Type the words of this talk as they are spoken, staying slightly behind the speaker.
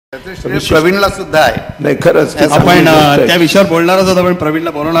प्रवीणला सुद्धा आहे. नाही खरंच आपण त्या विषयावर बोलणारच होतो, पण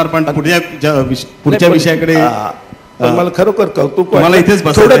प्रवीणला बोलवणार, पण पुढच्या विषयाकडे मला खरोखर कौतुक मला इथेच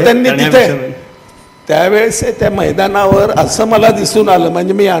थोडं त्यांनी तिथे त्यावेळेस त्या मैदानावर असं मला दिसून आलं,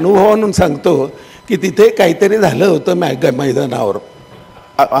 म्हणजे मी अनुभवावरून सांगतो की तिथे काहीतरी झालं होतं मैदानावर.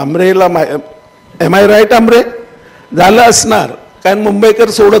 आमरेला एम आय राईट आमरे झालं असणार, कारण मुंबईकर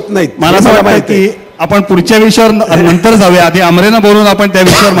सोडत नाहीत. मला माहिती आपण पुढच्या विषयावर नंतर जाऊया, आधी आमरेना बोलून आपण त्या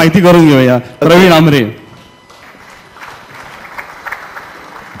विषयावर माहिती करून घेऊया. प्रवीण आमरे,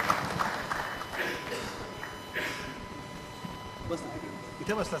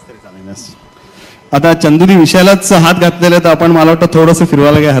 इथे बसलास तरी चालेल. आता चंदूनी विषयालाच हात घातलेला, तर आपण मला वाटतं थोडंसं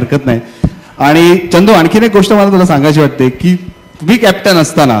फिरवायला काही हरकत नाही. आणि चंदू, आणखीन एक गोष्ट मला तुला सांगायची वाटते की तुम्ही कॅप्टन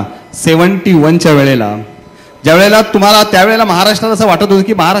असताना 71च्या वेळेला, ज्या वेळेला तुम्हाला त्यावेळेला महाराष्ट्राला असं वाटत होतं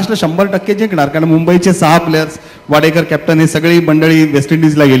की महाराष्ट्र 100% जिंकणार, कारण मुंबईचे 6 प्लेयर्स, वाडेकर कॅप्टन, हे सगळी मंडळी वेस्ट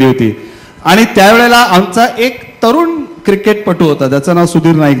इंडिजला गेली होती. आणि त्यावेळेला आमचा एक तरुण क्रिकेटपटू होता, ज्याचं नाव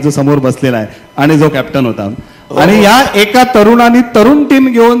सुधीर नाईक, जो समोर बसलेला आहे आणि जो कॅप्टन होता. आणि या एका तरुणाने तरुण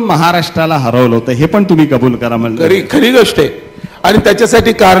टीम घेऊन महाराष्ट्राला हरवलं होतं, हे पण तुम्ही कबूल करा. म्हणजे खरी गोष्ट आहे. आणि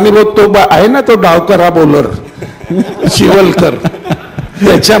त्याच्यासाठी कारणीभूत तो आहे ना, तो डावकरा बॉलर शिवलकर,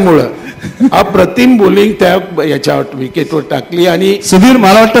 त्याच्यामुळं अप्रतिम बॉलिंग त्या याच्यावर विकेटवर टाकली. आणि सुधीर,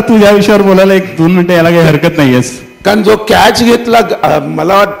 मला वाटतं तू या विषयावर बोलायला 1-2 मिनिटं याला काही हरकत नाहीयेस, कारण जो कॅच घेतला,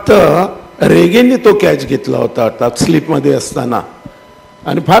 मला वाटतं रेगेंनी तो कॅच घेतला होता स्लिपमध्ये असताना,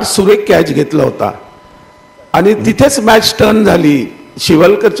 आणि फार सुरेख कॅच घेतला होता. आणि तिथेच मॅच टर्न झाली.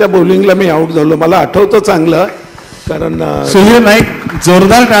 शिवलकरच्या बॉलिंगला मी आऊट झालो, मला आठवतं चांगलं. कारण सुधीर नाईक,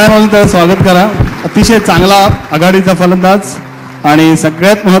 जोरदार टाळ्यांमध्ये त्याचं स्वागत करा. अतिशय चांगला आघाडीचा फलंदाज. आणि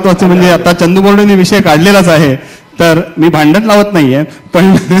सगळ्यात महत्वाचं म्हणजे आता चंदू बोर्डेने विषय काढलेलाच आहे, तर मी भांडण लावत नाहीये,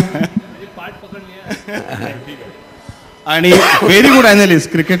 पण आणि व्हेरी गुड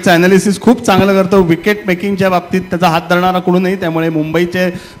अॅनालिस्ट, क्रिकेटचं अॅनालिसिस खूप चांगलं करतो. विकेट मेकिंगच्या बाबतीत त्याचा हात धरणारा कोणीही, त्यामुळे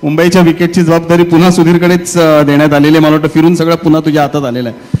मुंबईच्या विकेटची जबाबदारी पुन्हा सुधीरकडेच देण्यात आलेली आहे. मला वाटतं फिरून सगळं पुन्हा तुझ्या हातात आलेलं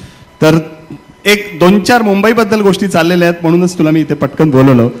आहे. तर एक 2-4 मुंबईबद्दल गोष्टी चाललेल्या आहेत, म्हणूनच तुला मी इथे पटकन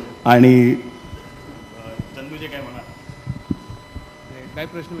बोलवलं. आणि चंदूचे काय म्हणा, काय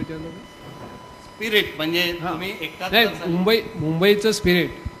प्रश्न विचारला? स्पिरिट म्हणजे मुंबईचं स्पिरिट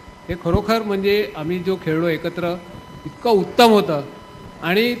हे खरोखर म्हणजे आम्ही जो खेळलो एकत्र, इतकं उत्तम होतं.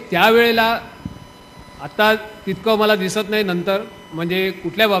 आणि त्यावेळेला आता तितकं मला दिसत नाही नंतर, म्हणजे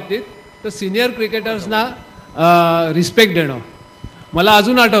कुठल्या बाबतीत, तर सिनियर क्रिकेटर्सना रिस्पेक्ट देणं. मला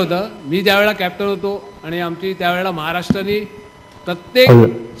अजून आठवतं, मी ज्यावेळेला कॅप्टन होतो आणि आमची त्यावेळेला महाराष्ट्राने प्रत्येक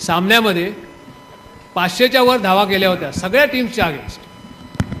सामन्यामध्ये 500च्या वर धावा केल्या होत्या सगळ्या टीम्सच्या अगेन्स्ट.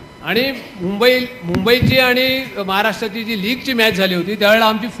 आणि मुंबईची आणि महाराष्ट्राची जी लीगची मॅच झाली होती, त्यावेळेला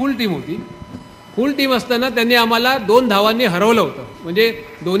आमची फुल टीम होती. फुल टीम असताना त्यांनी आम्हाला 2 धावांनी हरवलं होतं. म्हणजे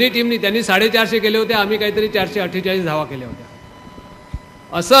दोन्ही टीमनी, त्यांनी 450 केले होते, आम्ही काहीतरी 448 धावा केल्या होत्या.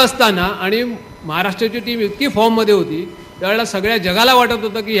 असं असताना आणि महाराष्ट्राची टीम इतकी फॉर्ममध्ये होती, त्यावेळेला सगळ्या जगाला वाटत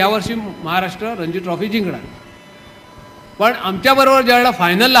होतं की यावर्षी महाराष्ट्र रणजी ट्रॉफी जिंकणार. पण आमच्याबरोबर ज्यावेळेला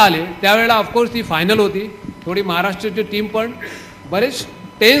फायनलला आले, त्यावेळेला ऑफकोर्स ती फायनल होती. थोडी महाराष्ट्राची टीम पण बरेच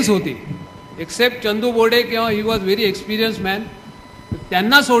टेन्स होती, एक्सेप्ट चंदू बोर्डे, किंवा he was very experience man.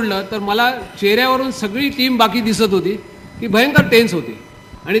 त्यांना सोडलं तर मला चेहऱ्यावरून सगळी टीम बाकी दिसत होती की भयंकर टेन्स होती.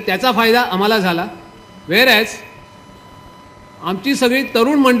 आणि त्याचा फायदा आम्हाला झाला. वेअर ॲज आमची सगळी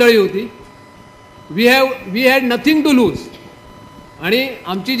तरुण मंडळी होती, we had nothing to lose. आणि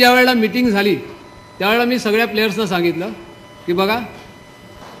आमची ज्या वेळेला मीटिंग झाली, त्यावेळेला मी सगळ्या प्लेयर्सना सांगितलं की बघा,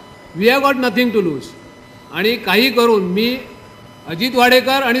 we have got nothing to lose. आणि काही करून मी अजित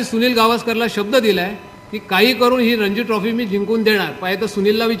वाडेकर आणि सुनील गावस्करला शब्द दिला आहे की काही करून ही रणजी ट्रॉफी मी जिंकून देणार. पाहिजे तर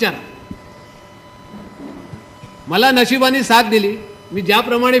सुनीलला विचारा. मला नशिबाने साथ दिली. मी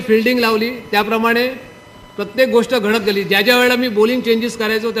ज्याप्रमाणे फिल्डिंग लावली त्याप्रमाणे प्रत्येक गोष्ट घडत गेली. ज्या वेळेला मी बॉलिंग चेंजेस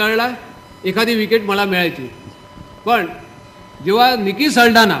करायचो, त्यावेळेला एखादी विकेट मला मिळायची. पण जेव्हा निकी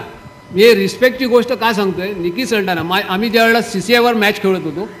सल्डाना, मी हे रिस्पेक्टची गोष्ट का सांगतोय, निकी सल्डाना, आम्ही ज्यावेळेला CCIवर मॅच खेळत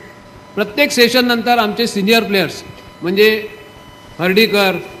होतो, प्रत्येक सेशननंतर आमचे सिनियर प्लेयर्स म्हणजे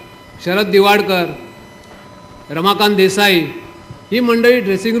हर्डीकर, शरद दिवाडकर, रमाकांत देसाई, ही मंडळी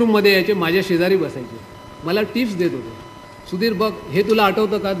ड्रेसिंग रूममध्ये यायचे, माझ्या शेजारी बसायचे, मला टिप्स देत होते. सुधीर बघ, हे तुला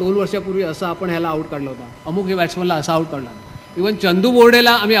आठवतं का 2 वर्षापूर्वी असं आपण ह्याला आऊट काढला होता, अमुक हे बॅट्समनला असा आऊट काढला. इवन चंदू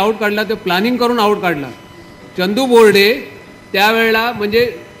बोर्डेला आम्ही आऊट काढला, ते प्लॅनिंग करून आऊट काढला. चंदू बोर्डे त्यावेळेला म्हणजे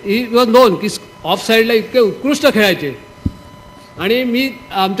ही वॉज नोन की ऑफ साईडला इतके उत्कृष्ट खेळायचे. आणि मी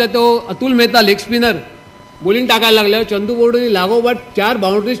आमचा तो Atul Mehta leg spinner bowling टाकायला लागल्यावर चंदू बोर्डेने लागोपाठ 4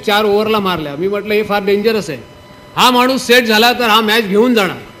 बाउंड्रीज 4 ओव्हरला मारल्या. मी म्हटलं हे फार डेंजरस आहे, हा माणूस सेट झाला तर हा मॅच घेऊन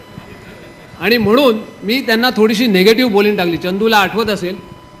जाणार. आणि म्हणून मी त्यांना थोडीशी नेगेटिव्ह बॉलिंग टाकली. चंदूला आठवत असेल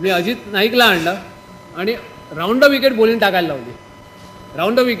मी अजित नाईकला आणला आणि राऊंड द विकेट बॉलिंग टाकायला लावली.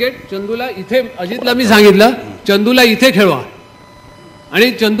 राऊंड द विकेट चंदूला इथे, अजितला मी सांगितलं चंदूला इथे खेळवा.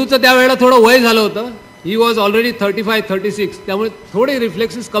 आणि चंदूचं त्यावेळेला थोडं वय झालं होतं, ही वॉज ऑलरेडी 35-36, त्यामुळे थोडे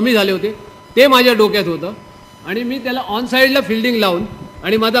रिफ्लेक्सेस कमी झाले होते, ते माझ्या डोक्यात होतं. आणि मी त्याला ऑन साईडला फिल्डिंग लावून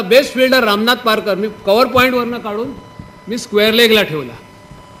आणि माझा बेस्ट फिल्डर रामनाथ पारकर मी कव्हर पॉईंटवरनं काढून मी स्क्वेअर लेगला ठेवला.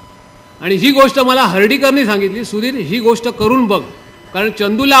 आणि ही गोष्ट मला हर्डीकरनी सांगितली, सुधीर ही गोष्ट करून बघ, कारण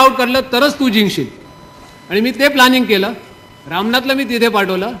चंदूला आऊट करलं तरच तू जिंकशील. आणि मी ते प्लॅनिंग केलं. रामनाथला मी तिथे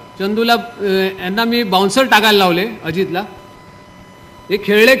पाठवलं, चंदूला यांना मी बाउन्सर टाकायला लावले अजितला. हे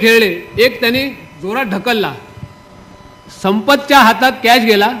खेळले, एक त्यांनी जोरात ढकलला, संपतच्या हातात कॅच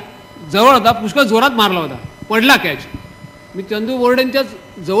गेला, जवळ होता, पुष्कळ जोरात मारला होता, पडला कॅच. मी चंदू बोर्डेंच्या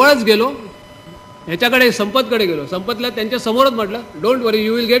जवळच गेलो, ह्याच्याकडे संपतकडे गेलो, संपतला त्यांच्या समोरच म्हटलं don't worry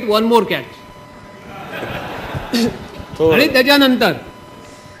you will get one more catch. आणि त्याच्यानंतर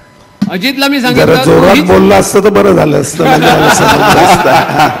अजितला मी सांगितलं जोरात बोलला असतं तर बरं झालं असतं.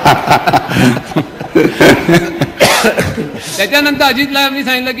 त्याच्यानंतर अजितला मी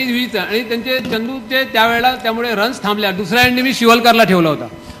सांगितलं की वीज, आणि त्यांचे चंदूचे त्यावेळेला त्यामुळे रन्स थांबल्या. दुसऱ्या एंडी मी शिवलकरला ठेवला होता.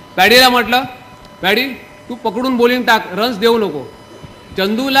 पॅडीला म्हटलं पॅडी तू पकडून बॉलिंग टाक, रन्स देऊ नको.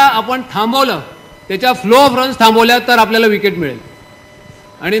 चंदूला आपण थांबवलं, त्याच्या फ्लो ऑफ रन्स थांबवल्या तर आपल्याला विकेट मिळेल.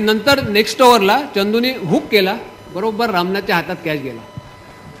 आणि नंतर नेक्स्ट ओव्हरला चंदूने हुक केला, बरोबर रामनाथच्या हातात कॅच गेला.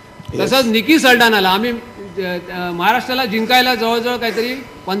 तसंच निकी सल्डानाला आम्ही महाराष्ट्राला जिंकायला जवळजवळ काहीतरी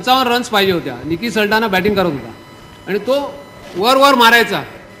 55 रन्स पाहिजे होत्या. निकी सल्डाना बॅटिंग करत होता आणि तो वर मारायचा.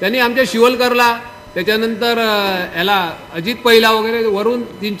 त्यांनी आमच्या शिवलकरला, त्याच्यानंतर याला अजित पहिला वगैरे वरून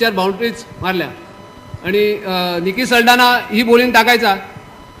 3-4 बाउंड्रीज मारल्या. आणि निकी सल्डाना ही बॉलिंग टाकायचा,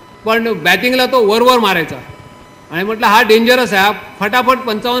 पण बॅटिंगला तो वर मारायचा. आणि म्हटलं हा डेंजरस आहे, हा फटाफट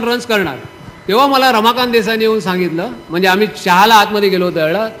 55 रन्स करणार. तेव्हा मला रमाकांत देसाईने येऊन सांगितलं, म्हणजे आम्ही चहाला आतमध्ये गेलो होतो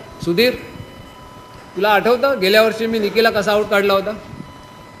त्यावेळेला, सुधीर तुला आठवतं गेल्या वर्षी मी निकीला कसा आऊट काढला होता?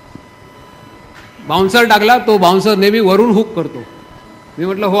 बाउन्सर टाकला, तो बाउन्सर नेहमी वरून हुक करतो. मी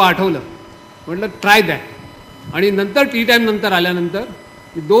म्हटलं हो आठवलं. म्हटलं ट्राय दॅट. आणि नंतर टी टाईम नंतर आल्यानंतर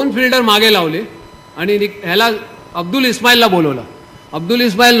 2 फिल्डर मागे लावले आणि ह्याला अब्दुल इस्माईलला बोलवलं. अब्दुल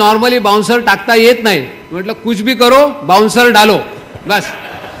इस्माईल नॉर्मली बाउन्सर टाकता येत नाही. म्हटलं कुछ भी करो बाउन्सर डालो बस,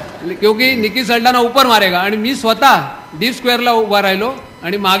 क्योंकि निकी सल्डाना ऊपर मारेगा. आणि मी स्वतः डीप स्क्वेअरला उभा राहिलो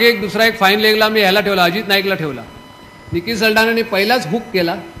आणि मागे एक फाईन लेगला मी ह्याला ठेवला, अजित नाईकला ठेवला. निकी सल्डानाने पहिलाच हुक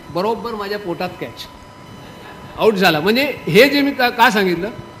केला, बरोबर माझ्या पोटात कॅच, आऊट झाला. म्हणजे हे जे मी का सांगितलं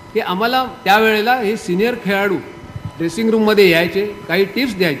की आम्हाला त्यावेळेला हे सिनियर खेळाडू ड्रेसिंग रूममध्ये यायचे, काही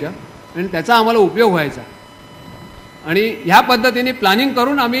टिप्स द्यायच्या आणि त्याचा आम्हाला उपयोग व्हायचा. आणि ह्या पद्धतीने प्लॅनिंग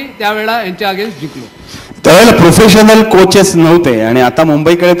करून आम्ही त्यावेळेला यांच्या अगेन्स्ट जिंकलो. त्यावेळेला प्रोफेशनल कोचेस नव्हते आणि आता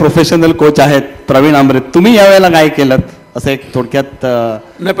मुंबईकडे प्रोफेशनल कोच आहेत प्रवीण आमरे. तुम्ही यावेळेला काय केलं असं एक थोडक्यात?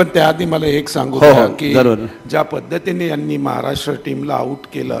 नाही, पण त्याआधी मला एक सांगू द्या की ज्या पद्धतीने यांनी महाराष्ट्र टीमला आऊट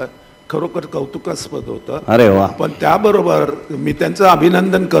केलं खरोखर कौतुकास्पद होतं. अरे वा. पण त्याबरोबर मी त्यांचं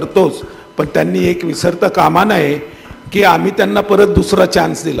अभिनंदन करतोच, पण त्यांनी एक विसरता कामा नये की आम्ही त्यांना परत दुसरा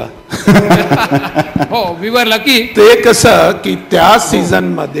चान्स दिला. हो, वी वर लकी. ते कसं की त्या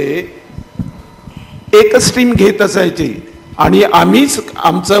सीझन मध्ये एकच टीम घेत असायची आणि आम्हीच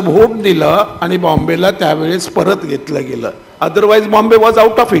आमचं व्होट दिलं आणि बॉम्बेला त्यावेळेस परत घेतलं गेलं. Otherwise Bombay was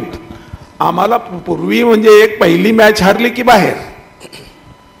out of it. आम्हाला पूर्वी म्हणजे एक पहिली मॅच हारली की बाहेर,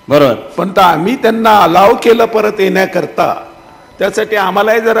 बरोबर. पण आम्ही त्यांना अलाव केलं परत येण्याकरता. त्यासाठी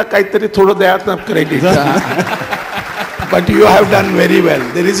आम्हालाही जरा काहीतरी थोडं द्या credit. But you have done very well.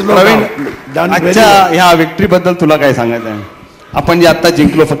 There is no done. ह्या विक्ट्री बद्दल तुला काय सांगायचं आहे? आपण जे आता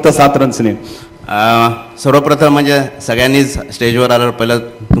जिंकलो फक्त 7 रन्सने. सर्वप्रथम म्हणजे सगळ्यांनीच स्टेजवर आल्यावर पहिलं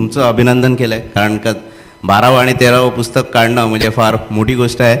तुमचं अभिनंदन केलं आहे, कारण का 12वं आणि 13वं पुस्तक काढणं म्हणजे फार मोठी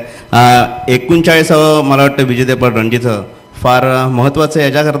गोष्ट आहे. 39वं मला वाटतं विजेतेपद रणजीचं फार महत्त्वाचं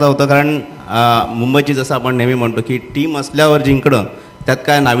याच्याकरता होतं, कारण मुंबईची जसं आपण नेहमी म्हणतो की टीम असल्यावर जिंकणं त्यात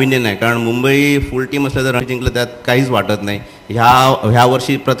काय नाविन्य नाही, कारण मुंबई फुल टीम असलं तर जिंकलं त्यात काहीच वाटत नाही. ह्या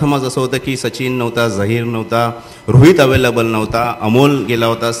वर्षी प्रथमच असं होतं की सचिन नव्हता, झहीर नव्हता, रोहित अवेलेबल नव्हता, अमोल गेला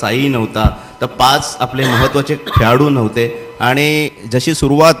होता, साई नव्हता, तर 5 आपले महत्त्वाचे खेळाडू नव्हते. आणि जशी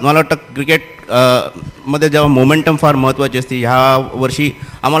सुरुवात मला वाटतं क्रिकेट मध्ये जेव्हा मोमेंटम फार महत्त्वाची असते, ह्या वर्षी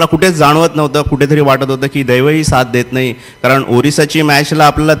आम्हाला कुठेच जाणवत नव्हतं, कुठेतरी वाटत होतं की दैवही साथ देत नाही, कारण ओरिसाची मॅचला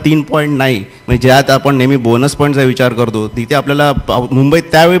आपल्याला 3 पॉईंट नाही, म्हणजे ज्यात आपण नेहमी बोनस पॉईंटचा विचार करतो तिथे आपल्याला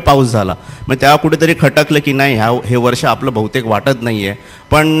मुंबईत त्यावेळी पाऊस झाला, मग तेव्हा कुठेतरी खटकलं की नाही हे वर्ष आपलं बहुतेक वाटत नाही आहे.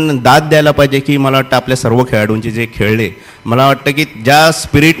 पण दाद द्यायला पाहिजे की मला वाटतं आपल्या सर्व खेळाडूंचे जे खेळले, मला वाटतं की ज्या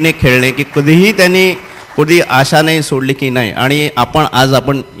स्पिरिटने खेळले की कधीही त्यांनी कुठली आशा नाही सोडली की नाही. आणि आज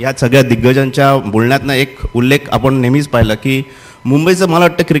आपण या सगळ्या दिग्गजांच्या बोलण्यातनं एक उल्लेख आपण नेहमीच पाहिला की मुंबईचं मला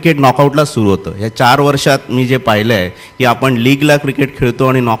वाटतं क्रिकेट नॉकआउटला सुरू होतं. या 4 वर्षात मी जे पाहिलं आहे की आपण लीगला क्रिकेट खेळतो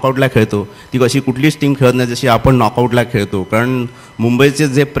आणि नॉकआउटला खेळतो, ती कशी कुठलीच टीम खेळत नाही जशी आपण नॉकआउटला खेळतो. कारण मुंबईचे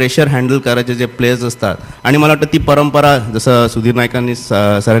जे प्रेशर हँडल करायचे जे प्लेयर्स असतात, आणि मला वाटतं ती परंपरा जसं सुधीर नाईकांनी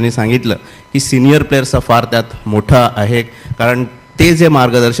सरांनी सांगितलं की सिनियर प्लेयर्सचा फार त्यात मोठा आहे. कारण ते जे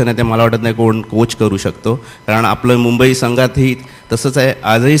मार्गदर्शन आहे ते मला वाटत नाही कोण कोच करू शकतो. कारण आपलं मुंबई संघातही तसंच आहे.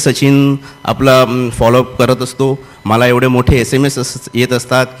 आजही सचिन आपला फॉलोअप करत असतो. मला एवढे मोठे SMS येत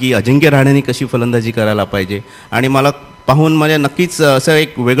असतात की अजिंक्य रहाणेने कशी फलंदाजी करायला पाहिजे, आणि मला पाहून म्हणजे नक्कीच असं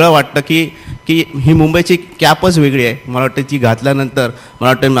एक वेगळं वाटतं की की ही मुंबईची कॅपच वेगळी आहे. मला वाटतं ती घातल्यानंतर मला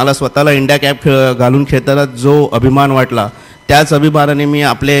वाटतं मला स्वतःला इंडिया कॅप घालून खेळताना जो अभिमान वाटला, त्याच अभिमानाने मी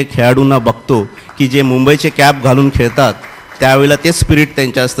आपले खेळाडूंना बघतो की जे मुंबईचे कॅप घालून खेळतात त्यावेळेला तेच स्पिरिट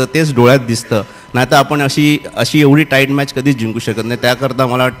त्यांच्या असतं, तेच डोळ्यात दिसतं. नाही तर आपण अशी एवढी टाईट मॅच कधीच जिंकू शकत नाही. त्याकरता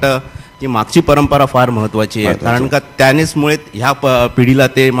मला वाटतं की मागची परंपरा फार महत्त्वाची आहे. कारण का त्यानेच मुळे ह्या पिढीला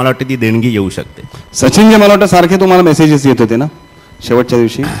ते मला वाटतं ती देणगी येऊ शकते. सचिन जे मला वाटतं सारखे तुम्हाला मेसेजेस येत होते ना शेवटच्या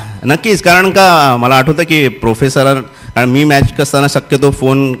दिवशी? नक्कीच. कारण का मला आठवतं की प्रोफेसर, कारण मी मॅच असताना शक्यतो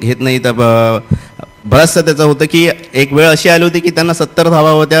फोन घेत नाही, तर बरंचसं त्याचं होतं की एक वेळ अशी आली होती की त्यांना 70 धावा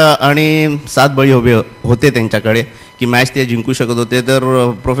होत्या आणि 7 बळी उभे होते त्यांच्याकडे की मॅच ते जिंकू शकत होते. तर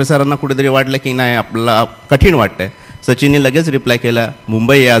प्रोफेसरांना कुठेतरी वाटलं की नाही आपल्याला कठीण वाटतंय. सचिनने लगेच रिप्लाय केला,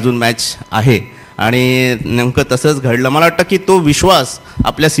 मुंबई आहे, अजून मॅच आहे. आणि नेमकं तसंच घडलं. मला वाटतं की तो विश्वास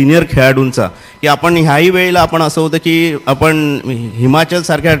आपल्या सिनियर खेळाडूंचा की आपण ह्याही वेळेला आपण असं होतं की आपण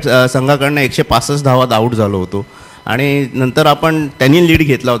हिमाचलसारख्या संघाकडनं 165 धावात आऊट झालो होतो, आणि नंतर आपण त्यांनी लीड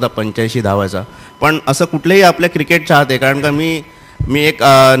घेतला होता 85 धावाचा. पण असं कुठलेही आपल्या क्रिकेट चाहते, कारण का मी एक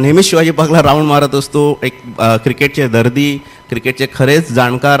नेहमीच शिवाजी पार्कला राऊंड मारत असतो. एक क्रिकेटचे दर्दी, क्रिकेटचे खरेच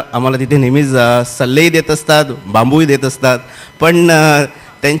जाणकार आम्हाला तिथे नेहमीच सल्लेही देत असतात, बांबूही देत असतात. पण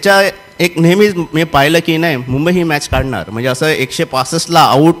त्यांच्या एक नेहमीच मी पाहिलं की नाही मुंबई ही मॅच काढणार. म्हणजे असं 165ला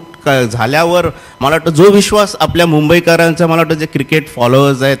आऊट झाल्यावर मला वाटतं जो विश्वास आपल्या मुंबईकरांचा, मला वाटतं जे क्रिकेट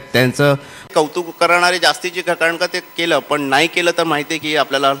फॉलोअर्स आहेत त्यांचं कौतुक करणारे जास्तीचे, कारण का ते केलं. पण नाही केलं तर माहिती आहे की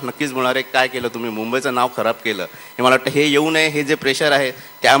आपल्याला नक्कीच मिळणार आहे काय केलं तुम्ही, मुंबईचं नाव खराब केलं. हे मला वाटतं हे येऊ नये, हे जे प्रेशर आहे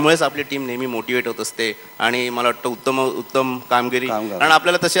त्यामुळेच आपली टीम नेहमी मोटिवेट होत असते. आणि मला वाटतं उत्तम कामगिरी, कारण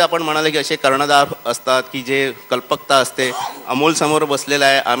आपल्याला तसे आपण म्हणाले की असे कर्णधार असतात की जे कल्पकता असते. अमोल समोर बसलेला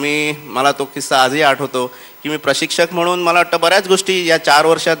आहे. मला तो किस्सा आजही आठवतो की मी प्रशिक्षक म्हणून मला वाटतं बऱ्याच गोष्टी या 4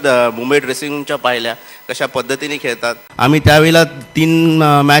 वर्षात मुंबई ड्रेसिंग रूमच्या पाहिल्या, कशा पद्धतीने खेळतात. आम्ही त्यावेळेला 3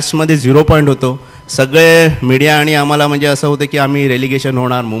 मॅचमध्ये 0 पॉईंट होतो. सगळे मीडिया आणि आम्हाला म्हणजे असं होतं की आम्ही रेलिगेशन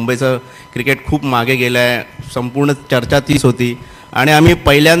होणार, मुंबईचं क्रिकेट खूप मागे गेलं आहे, संपूर्ण चर्चा तीच होती. आणि आम्ही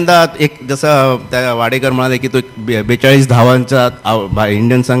पहिल्यांदा एक जसं त्या वाडेकर म्हणाले की तो 42 धावांचा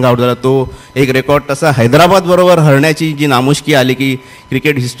इंडियन संघ आउट झाला, तो एक रेकॉर्ड तसा हैदराबादबरोबर हरण्याची जी नामुष्की आली की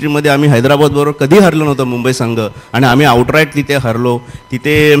क्रिकेट हिस्ट्रीमध्ये आम्ही हैदराबादबरोबर कधी हरलो नव्हतं मुंबई संघ, आणि आम्ही आउटराईट तिथे हरलो.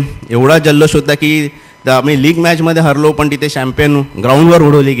 तिथे एवढा जल्लोष होता की आम्ही लीग मॅचमध्ये हरलो, पण तिथे चॅम्पियन ग्राउंडवर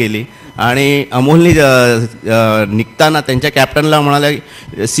उडवली गेली. आणि अमोलनी निघताना त्यांच्या कॅप्टनला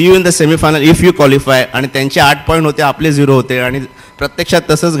म्हणाला C you in the semifinal if you qualify, आणि त्यांचे 8 पॉईंट होते, आपले 0 होते. आणि प्रत्यक्षात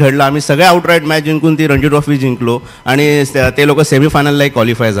तसंच घडलं. आम्ही सगळे आउटराईट मॅच जिंकून ती रणजी ट्रॉफी जिंकलो, आणि ते लोक सेमीफायनललाही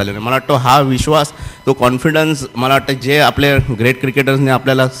क्वालिफाय झाले. मला वाटतं हा विश्वास, तो कॉन्फिडन्स मला वाटतं जे आपले ग्रेट क्रिकेटर्सने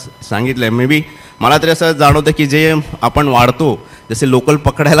आपल्याला सांगितलं आहे. मे बी मला तरी असं जाणवतं की जे आपण वाढतो, जसे लोकल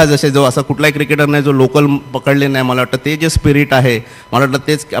पकडायला जसे जो असा कुठलाही क्रिकेटर नाही जो लोकल पकडले नाही, मला वाटतं ते जे स्पिरिट आहे मला वाटतं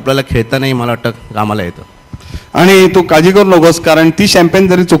तेच आपल्याला खेळतानाही मला वाटतं कामाला येतं. आणि तू काळजी करू नकोस, कारण ती चॅम्पियन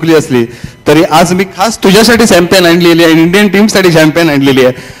जरी चुकली असली तरी आज मी खास तुझ्यासाठी चॅम्पियन आणलेली आहे, इंडियन टीमसाठी चॅम्पियन आणलेली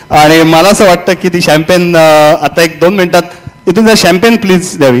आहे. आणि मला असं वाटतं की ती चॅम्पियन आता 1-2 मिनिटात इथून जर चॅम्पियन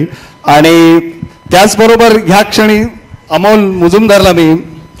प्लीज द्यावी. आणि त्याचबरोबर ह्या क्षणी अमोल मुजुमदारला मी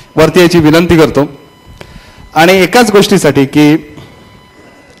वरती याची विनंती करतो, आणि एकाच गोष्टीसाठी की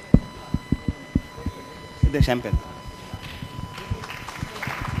चॅम्पियन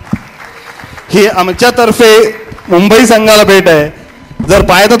ही आमच्यातर्फे मुंबई संघाला भेट आहे. जर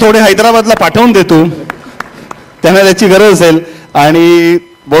पाय तर थोडे हैदराबादला पाठवून देतो, त्यांना त्याची गरज असेल. आणि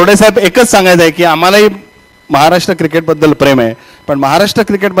बोर्डे साहेब एकच सांगायचं आहे की आम्हालाही महाराष्ट्र क्रिकेटबद्दल प्रेम आहे, पण महाराष्ट्र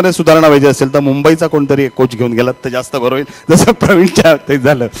क्रिकेटमध्ये सुधारणा पाहिजे असेल तर मुंबईचा कोणतरी एक कोच घेऊन गेला तर जास्त बरं होईल, जसं प्रवीणच्या ते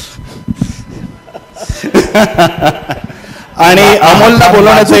झालं. आणि अमोलला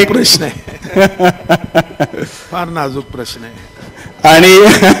बोलवण्याचा एक प्रश्न आहे, फार नाजूक प्रश्न आहे. आणि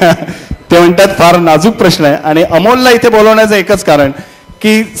ते म्हणतात फार नाजूक प्रश्न आहे. आणि अमोलला इथे बोलवण्याचं एकच कारण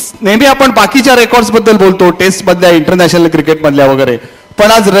की नेहमी आपण बाकीच्या रेकॉर्ड्स बद्दल बोलतो, टेस्ट मधल्या, इंटरनॅशनल क्रिकेट मधल्या वगैरे,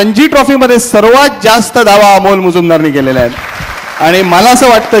 पण आज रणजी ट्रॉफीमध्ये सर्वात जास्त धावा अमोल मुजुमदारनी केलेल्या आहेत. आणि मला असं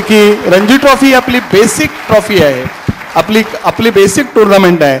वाटतं की रणजी ट्रॉफी आपली बेसिक ट्रॉफी आहे, आपली बेसिक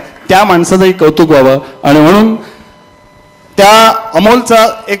टुर्नामेंट आहे, त्या माणसाचंही कौतुक व्हावं. आणि म्हणून त्या अमोलचा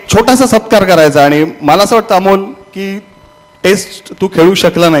एक छोटासा सत्कार करायचा. आणि मला असं वाटतं अमोल की टेस्ट तू खेळू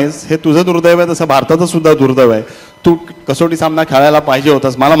शकला नाहीस हे तुझं दुर्दैव आहे, तसं भारताचं सुद्धा दुर्दैव आहे. तू कसोटी सामना खेळायला पाहिजे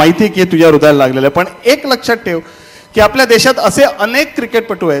होतास. मला माहिती आहे की तुझ्या हृदयाला लागलेलं आहे, पण एक लक्षात ठेव की आपल्या देशात असे अनेक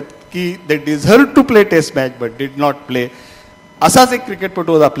क्रिकेटपटू आहेत की दे deserve to play taste match but did not play. असाच एक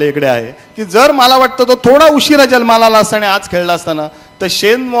क्रिकेटपटू आपल्या इकडे आहे की जर मला वाटतं तो थोडा उशिरा जन्माला आला असता आणि आज खेळला असताना तर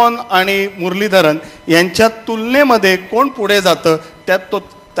शेन वॉर्न आणि मुरलीधरन यांच्या तुलनेमध्ये कोण पुढे जातं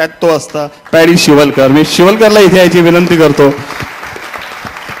त्यात तो असता पॅडी शिवलकर. मी शिवलकरला इथे यायची विनंती करतो.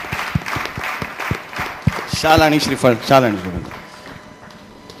 शाल आणि श्रीफळ, शाल आणि श्रीफळ.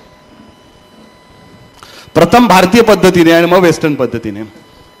 प्रथम भारतीय पद्धतीने आणि मग वेस्टर्न पद्धतीने.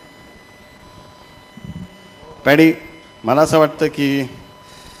 पॅडी, मला असं वाटतं की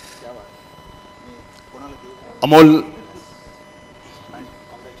अमोल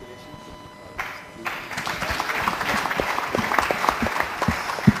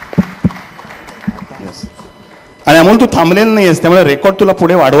आणि अमोल तू थांबलेला नाही आहेस, त्यामुळे रेकॉर्ड तुला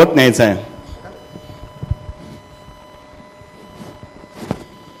पुढे वाढवत न्यायचा आहे.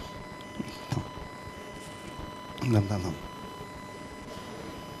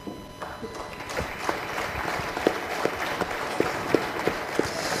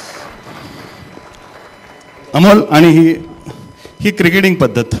 अमोल आणि ही क्रिकेटिंग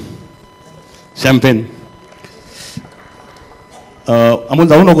पद्धत शॅम्पेन. अमोल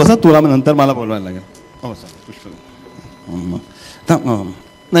जाऊ नकोस, तुला नंतर मला बोलवायला लागेल. हो सर, पुष्प थांब.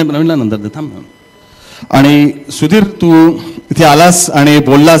 नाही नवीनला नंतर दे, थांब. आणि सुधीर, तू इथे आलास आणि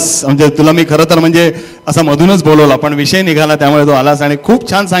बोललास, म्हणजे तुला मी खरं तर म्हणजे असा मधूनच बोलवला, पण विषय निघाला त्यामुळे तू आलास आणि खूप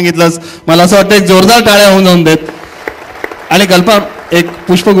छान सांगितलंस. मला असं वाटतं एक जोरदार टाळ्या होऊन जाऊन देत. आणि कल्पा, एक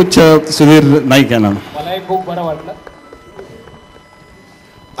पुष्पगुच्छ सुधीर नाईक यांना. मलाही खूप बरं वाटलं.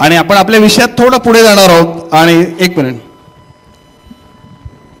 आणि आपण आपल्या विषयात थोडं पुढे जाणार आहोत. आणि एक मिनिट,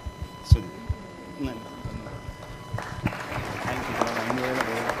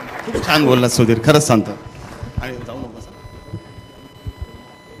 खूप छान बोलला सुधीर, खरंच सांगतो. आणि जाऊ नको.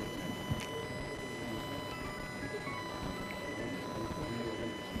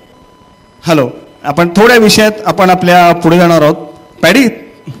 हॅलो, आपण थोड्या विषयात आपण आपल्या पुढे जाणार आहोत. पॅडी,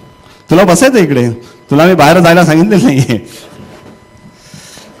 तुला बसायचं इकडे, तुला मी बाहेर जायला सांगितलेलं नाहीये.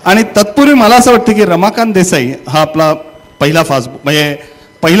 आणि तत्पूर्वी मला असं वाटतं की रमाकांत देसाई हा आपला पहिला फास्ट, म्हणजे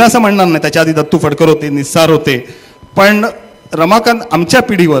पहिला असं म्हणणार नाही, त्याच्या आधी दत्तू फडकर होते, निस्सार होते, पण रमाकांत आमच्या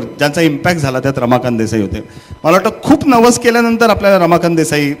पिढीवर ज्यांचा इम्पॅक्ट झाला त्यात रमाकांत देसाई होते. मला वाटतं खूप नवस केल्यानंतर आपल्याला रमाकांत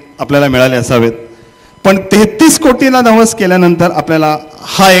देसाई आपल्याला मिळाले असावेत, पण 33 कोटीला नवस केल्यानंतर आपल्याला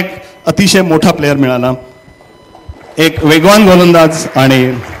हा एक अतिशय मोठा प्लेअर मिळाला, एक वेगवान गोलंदाज,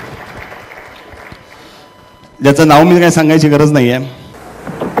 आणि ज्याचं नाव मी काही सांगायची गरज नाहीये,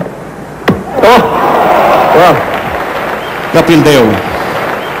 Kapil Dev.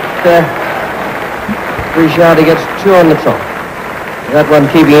 Rishadi gets 2 on the top. That one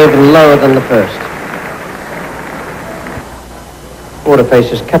keeping even lower than the first. Order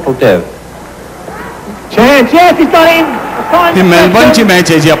faces Kapil Dev. Chance, yes, he's got in. He मेलबर्नची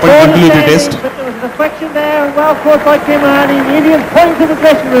match आहे जी आपण जिंकली होती taste. Deflection there, well caught by Kimani. The Indians point to the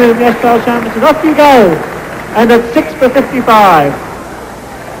dressing room. Yes, Balshan, this is off you go. And at 6 for 55.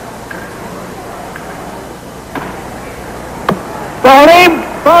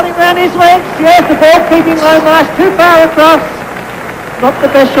 Bowling round his legs. Yes, the ball keeping low. Marsh too far across. Not the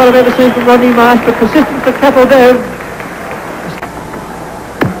best shot I've ever seen from Rodney Marsh, but persistent for Kapil Dev.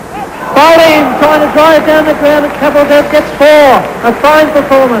 Bowling, trying to drive it down the ground, and Kapil Dev gets 4. A fine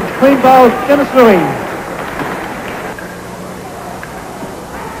performance. Clean bowls, Dennis Louis.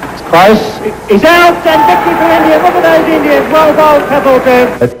 It's close. He's out, and victory for India. Look at those Indians. Well bowled, Kapil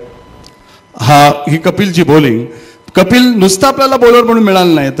Dev. हा, ही कपिलची bowling. Kapil नुसतं आपल्याला bowler म्हणून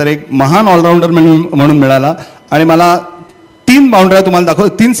मिळाला नाही, तर एक महान all-rounder म्हणून मिळाला. आणि मला 3 बाउंड्र्या तुम्हाला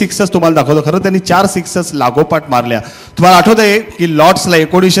दाखवतो, 3 सिक्सर्स तुम्हाला दाखवतो. खरं त्यांनी 4 सिक्सर्स लागोपाठ मारल्या. तुम्हाला आठवत आहे की लॉर्ड्सला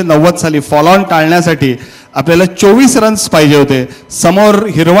 1990 साली फॉल ऑन टाळण्यासाठी आपल्याला 24 रन्स पाहिजे होते. समोर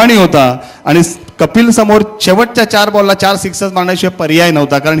हिरवाणी होता आणि कपिल समोर शेवटच्या 4 बॉलला 4 सिक्सर्स मारण्याशिवाय पर्याय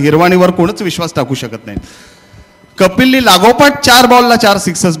नव्हता, कारण हिरवाणीवर कोणच विश्वास टाकू शकत नाही. कपिलनी लागोपाठ 4 बॉलला 4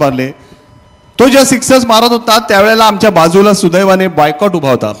 सिक्सर्स मारले. तो ज्या सिक्सर्स मारत होता त्यावेळेला आमच्या बाजूला सुदैवाने बॉयकॉट उभा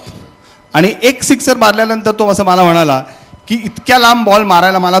होता आणि एक सिक्सर मारल्यानंतर तो असं मला म्हणाला की इतक्या लांब बॉल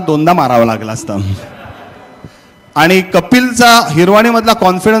मारायला मला 2दा मारावा लागला असता. आणि कपिलचा हिरवाणीमधला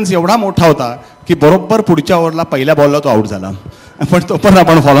कॉन्फिडन्स एवढा मोठा होता की बरोबर पुढच्या ओव्हरला पहिल्या बॉलला तो आउट झाला. पण तो पण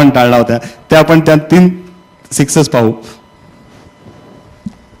आपण फॉल ऑन टाळला होता. ते आपण त्या 3 सिक्सर्स पाहू.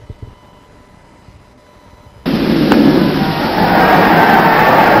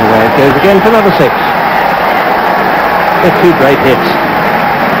 Goes again for number 6. They're two great hits.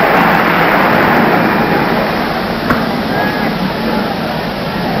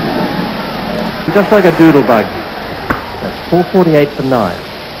 Just like a doodle bug. That's 448 for 9.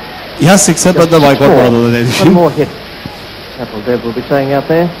 ह्या सिक्सर बद्दल बायकॉट पडत होतं त्या दिवशी. One more hit. Couple Dev will be saying out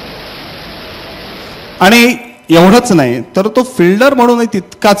there. आणि एवढंच नाही तर तो फिल्डर म्हणूनही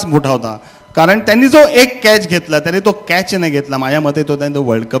तितकाच मोठा होता, कारण त्यांनी जो एक कॅच घेतला त्याने तो कॅच नाही घेतला, माझ्या मते तो त्यांनी तो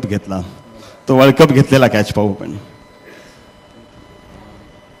वर्ल्ड कप घेतला, तो वर्ल्ड कप घेतलेला कॅच पाहू. पण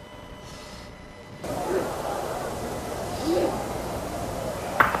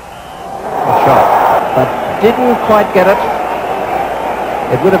But didn't quite get it.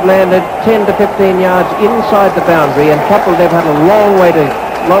 It would have landed 10 to 15 yards inside the boundary, and Kapildev had a long way to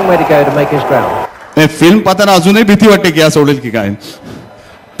go to make his ground. Film पाहताना अजूनही भीती वाटते की हा सोडेल की काय.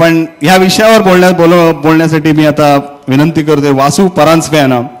 पण ह्या विषयावर बोलण्यासाठी मी आता विनंती करतोय वासू परांजपे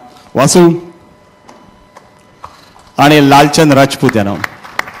यांना, वासू आणि लालचंद राजपूत यांना.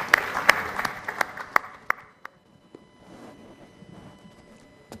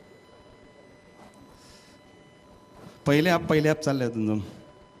 पहिले आप चालले तुमचं.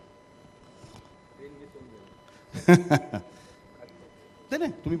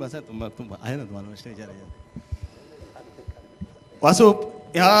 नाही तुम्ही बसा, आहे ना तुम्हाला प्रश्न विचारायचा. वासू,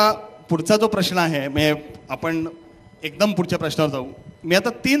 ह्या पुढचा जो प्रश्न आहे आपण एकदम पुढच्या प्रश्नावर जाऊ. मी आता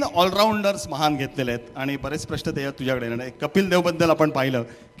 3 ऑलराऊंडर्स महान घेतलेले आहेत आणि बरेच प्रश्न त्याच्यात तुझ्याकडे येणार आहे. कपिल देवबद्दल आपण पाहिलं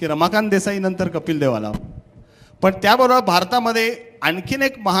की रमाकांत देसाई नंतर कपिल देव आला, पण त्याबरोबर भारतामध्ये आणखीन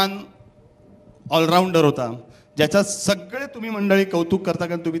एक महान ऑलराऊंडर होता ज्याचा सगळे तुम्ही मंडळी कौतुक करता,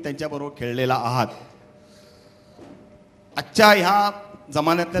 कारण तुम्ही त्यांच्याबरोबर खेळलेला आहात. आजच्या ह्या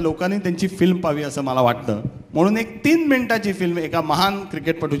जमान्यातल्या लोकांनी त्यांची फिल्म पाहावी असं मला वाटतं, म्हणून एक 3 मिनिटाची फिल्म एका महान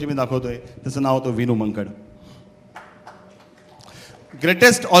क्रिकेटपटूची मी दाखवतोय. त्याचं नाव होतं विनू मंकड.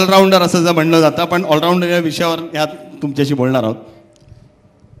 ग्रेटेस्ट ऑलराऊंडर असं जर म्हणलं जातं, पण ऑलराऊंडर या विषयावर ह्यात तुमच्याशी बोलणार आहोत.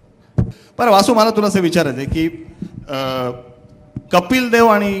 बरं वासू, मला तुला असं विचारायचं आहे की कपिल देव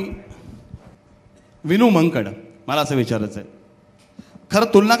आणि विनू मंकड, मला असं विचारायचं आहे,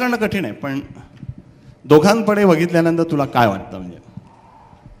 खरं तुलना करणं कठीण आहे, पण दोघांकडे बघितल्यानंतर तुला काय वाटतं? म्हणजे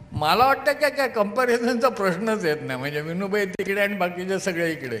मला वाटतं काय कंपॅरिझनचा प्रश्नच येत नाही. म्हणजे विनूभाई तिकडे आणि बाकीचे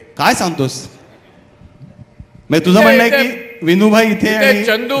सगळे इकडे. काय सांगतोस? म्हणजे तुझं म्हणणं आहे की विनूभाई इथे आणि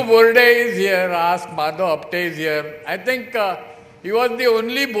Chandu Borde is here, ask Madhav Apte is here. I think he was the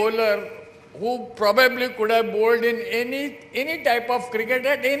only bowler who probably could have bowled in any type of cricket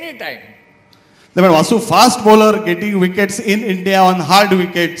at any time. पण वासू, fast bowler getting wickets in India on hard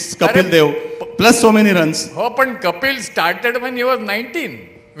wickets, Kapil Dev plus so many runs. हो, पण Kapil started when he was 19.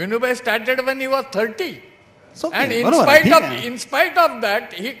 Vinubai started when he was 30. And in spite of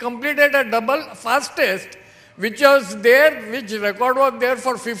that, he completed a double fastest, which record was there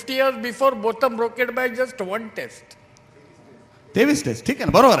for 50 years before Botham broke it by just 1 test. 23 taste. ठीक आहे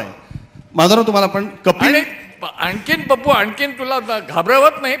ना, बरोबर आहे. माझं तुम्हाला पण कपिल आणखीन पप्पू, आणखीन तुला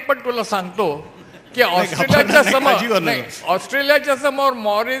घाबरवत नाही, पण तुला सांगतो की ऑस्ट्रेलियाच्या समोर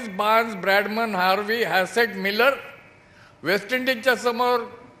Morris, Barnes, Bradman, Harvey, हॅसेट, Miller. Waste इंडिजच्या समोर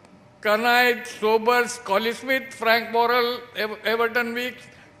कनाइट, Sobers, कॉली Smith, frank moral, Everton Vicks,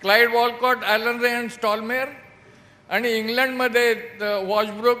 Clyde Walcott, Allen ray and स्टॉलमेअर. आणि इंग्लंडमध्ये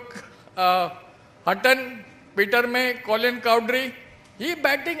वॉशब्रुक, हटन, पीटर मे, कॉलिन काउड्री. ही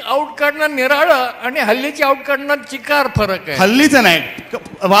बॅटिंग आउट करणं निराळं आणि हल्लीची आउट करणं चिकार फरक आहे. हल्लीचं नाही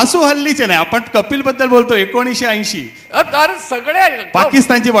वासू, हल्लीचे नाही. आपण कपिल बद्दल बोलतो 1980. अरे सगळे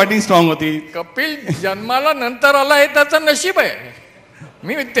पाकिस्तानची बॅटिंग स्ट्रॉंग होती. कपिल जन्माला नंतर आला हे त्याचं नशीब आहे,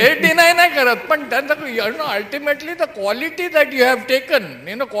 मी ते डिनाय नाही करत. पण त्यांचं ultimately the quality that you have taken,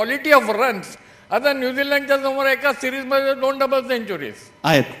 quality of runs. आता न्यूझीलंडच्या समोर एका सिरीजमध्ये 2 डबल सेंचुरीज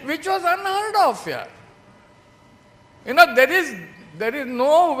आहेत, which was unheard of. There is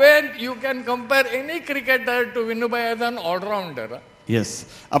no way you can compare any cricketer to Vinubai as an all-rounder. Yes.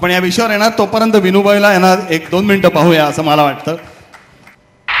 आपण या विषयावर येणार, तोपर्यंत विनूभाईला येणार 1-2 मिनिटं पाहूया असं मला वाटतं.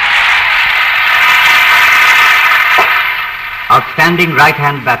 Outstanding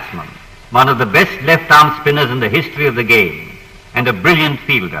right-hand batsman, one of the best left-arm spinners in the history of the game, and a brilliant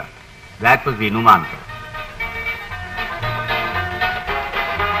fielder. That was Vinu Mankad.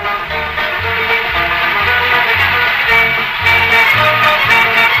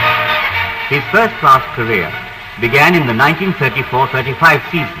 His first-class career began in the 1934-35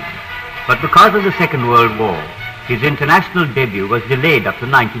 season, but because of the Second World War, his international debut was delayed up to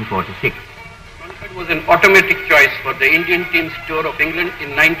 1946. Mankad was an automatic choice for the Indian team's tour of England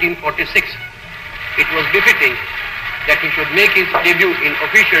in 1946. It was befitting that he should make his debut in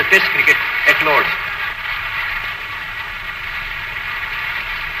official Test cricket at Lord's.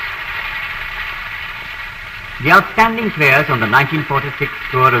 The outstanding players on the 1946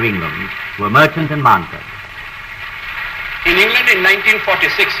 tour of England were Merchant and Mankad. In England in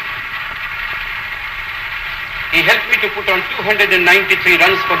 1946, he helped me to put on 293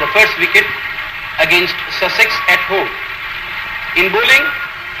 runs for the first wicket against Sussex at home. In bowling,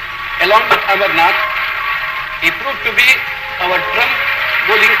 along with Amarnath, he proved to be our trump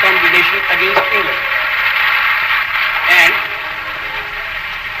bowling combination against England. And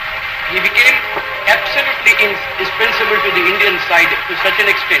he became absolutely indispensable to the Indian side to such an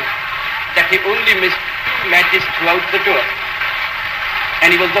extent that he only missed 2 matches throughout the tour.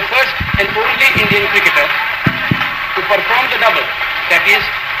 And he was the first and only Indian cricketer to perform the double, that is,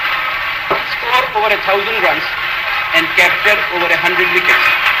 score over 1,000 runs and capture over 100 wickets.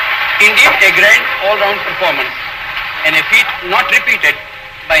 Indeed, a grand all-round performance and a feat not repeated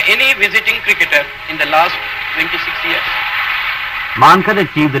by any visiting cricketer in the last 26 years. Mankad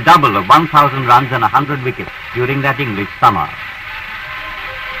achieved the double of 1,000 runs and 100 wickets during that English summer.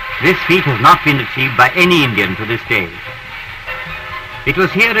 This feat has not been achieved by any Indian to this day. It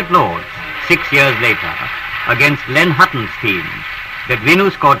was here at Lord's, 6 years later, against Len Hutton's team, that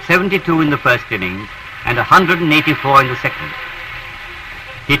Vinu scored 72 in the first innings and 184 in the second.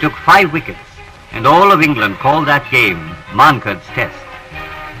 He took 5 wickets, and all of England called that game Mankad's Test.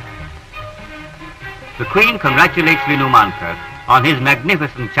 The Queen congratulates Vinu Mankad on his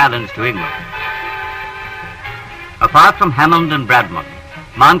magnificent challenge to England. Apart from Hammond and Bradman,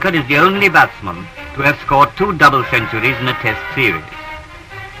 Mankad is the only batsman to have scored 2 double centuries in a Test series.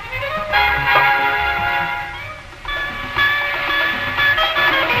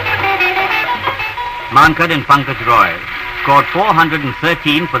 Mankad and Pankaj Roy scored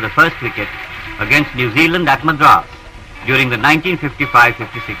 413 for the first wicket against New Zealand at Madras during the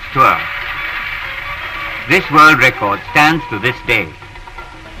 1955-56 tour. This world record stands to this day.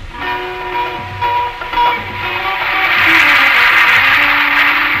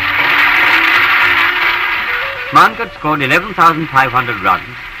 Mankad scored 11,500 runs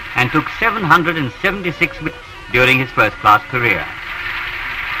and took 776 wickets during his first-class career.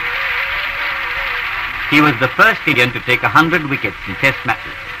 He was the first Indian to take 100 wickets in Test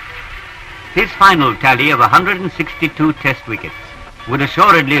matches. His final tally of 162 Test wickets would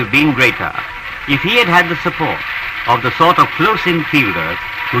assuredly have been greater if he had had the support of the sort of close-in fielders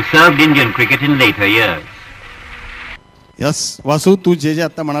who served Indian cricket in later years. Yes वासू, तू जे जे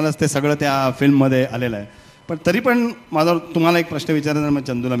आता म्हणालास ते सगळं त्या फिल्ममध्ये आलेलं आहे. पण तरी पण माझा तुम्हाला एक प्रश्न विचारायचा, मग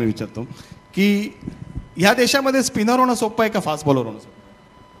चंदूला मी विचारतो की ह्या देशामध्ये स्पिनर होणं सोपं आहे का फास्ट बॉलर होणं सोपं?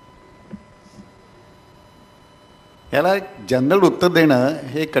 याला जनरल उत्तर देणं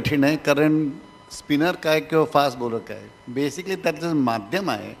हे कठीण आहे, कारण स्पिनर काय किंवा फास्ट बॉलर काय, बेसिकली त्याचं माध्यम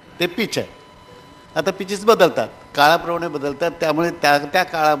आहे ते पिच आहे. आता पिचेस बदलतात, काळाप्रमाणे बदलतात, त्यामुळे त्या त्या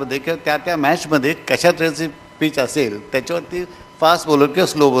काळामध्ये किंवा त्या मॅचमध्ये कशा तऱ्हेची पिच असेल त्याच्यावरती फास्ट बॉलर किंवा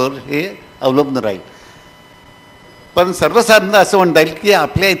स्लो बॉलर हे अवलंबून राहील. पण सर्वसाधारण असं म्हणता येईल की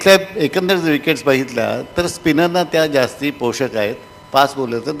आपल्या इथल्या एकंदर विकेट्स बघितल्या तर स्पिनरना त्या जास्ती पोषक आहेत, फास्ट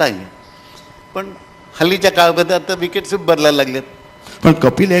बॉलरचं नाही. पण हल्लीच्या काळामध्ये आता विकेट्स बदलायला लागलेत. पण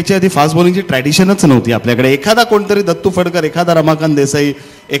कपिल याच्या आधी फास्ट बॉलिंगची ट्रॅडिशनच नव्हती आपल्याकडे. एखादा कोणतरी दत्तू फडकर, एखादा रमाकांत देसाई,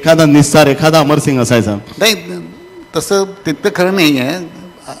 एखादा निस्सार, एखादा अमरसिंग असायचा. नाही, तसं तितकं खरं नाही आहे.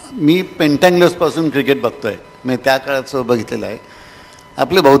 मी पेंटँग्लर्सपासून क्रिकेट बघतोय, मी त्या काळात बघितलेलं आहे.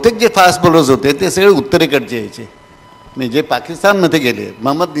 आपले बहुतेक जे फास्ट बॉलर्स होते ते सगळे उत्तरेकडचे यायचे, म्हणजे जे पाकिस्तानमध्ये गेले.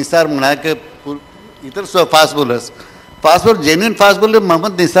 मोहम्मद निसार म्हणा की इतर fast bowler genuine fast bowler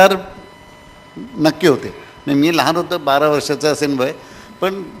Mohammed Nisar नक्की होते. मी लहान होतो, 12 वर्षाचं असेल वय,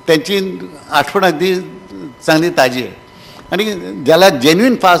 पण त्यांची आठवण अगदी चांगली ताजी आहे. आणि ज्याला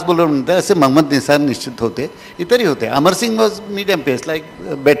जेन्युइन फास्ट बॉलर म्हणतात असे मोहम्मद निसार निश्चित होते, इतरही होते. Amarsingh was medium Paes like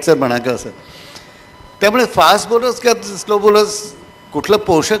बेटसर म्हणा किंवा असं. त्यामुळे फास्ट बॉलर्स किंवा स्लो बॉलर्स कुठलं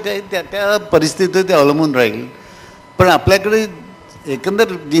पोषक आहे त्या त्या परिस्थितीत ते अवलंबून राहील. पण आपल्याकडे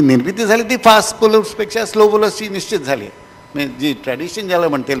एकंदर जी निर्मिती झाली ती फास्ट बॉलर्सपेक्षा स्लो बॉलर्सची निश्चित झाली आहे. म्हणजे जी ट्रॅडिशन ज्याला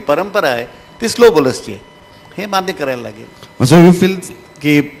म्हणता येईल, परंपरा आहे ती स्लो बॉलर्सची आहे, हे मान्य करायला लागेल. सो यू फील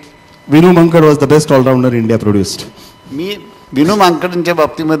की Vinu Mankad was the best all-rounder India produced? मी विनू मांकडांच्या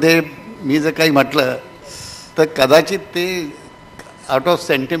बाबतीमध्ये मी जर काही म्हटलं तर कदाचित ते आउट ऑफ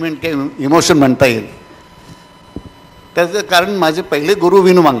सेंटिमेंट किंवा इमोशन म्हणता येईल. त्याचं कारण माझे पहिले गुरु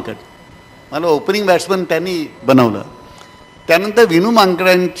विनू मांकड, मला ओपनिंग बॅट्समन त्यांनी बनवलं. त्यानंतर विनू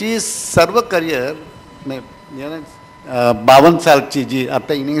मांकडांची सर्व करिअर 52 सालची जी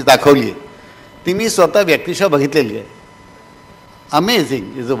आता इनिंग्स दाखवली आहे ती मी स्वतः व्यक्तिशः बघितलेली आहे.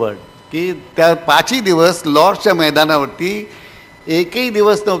 अमेझिंग इज अ वर्ड की त्या 5ही दिवस लॉर्ड्सच्या मैदानावरती एकही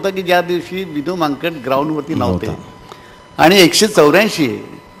दिवस नव्हता की ज्या दिवशी विनू मांकड ग्राउंडवरती नव्हते. आणि 184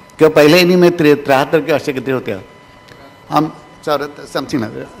 किंवा पहिल्या इनिंगमध्ये 73 किंवा अशा किती होत्या. समथिंग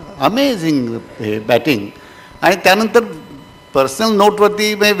अमेझिंग हे बॅटिंग. आणि त्यानंतर पर्सनल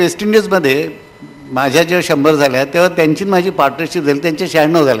नोटवरती वेस्ट इंडिजमध्ये माझ्या जेव्हा 100 झाल्या तेव्हा त्यांची माझी पार्टनरशिप झाली, त्यांच्या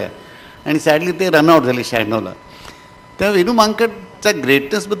 96 झाल्या आणि सॅडली ते रनआउट झाले 96ला. तेव्हा विनू मांकडच्या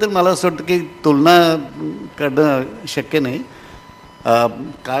ग्रेटनेसबद्दल मला असं वाटतं की तुलना करणं शक्य नाही.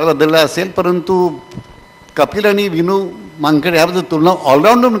 काळ बदलला असेल परंतु कपिल आणि विनू मांकड ह्याबद्दल तुलना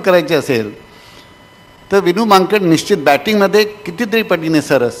ऑलराऊंडर करायची असेल तर विनू मांकड निश्चित बॅटिंगमध्ये कितीतरी पटीने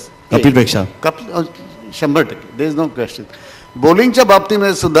सरस कपिलपेक्षा. 100%, देर इज नो क्वेश्चन. बॉलिंगच्या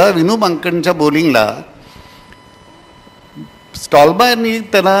बाबतीमध्ये सुद्धा विनू मांकडच्या बॉलिंगला स्टॉलबायरनी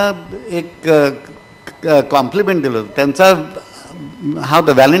त्याला एक कॉम्प्लिमेंट दिलं. त्यांचा हा द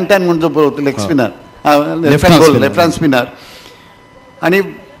व्हॅलेंटाईन म्हणून जो होतो leg spinner, left hand spinner, आणि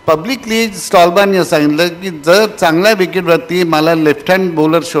पब्लिकली स्टॉलबायरनी सांगितलं की जर चांगल्या विकेटवरती मला लेफ्ट हँड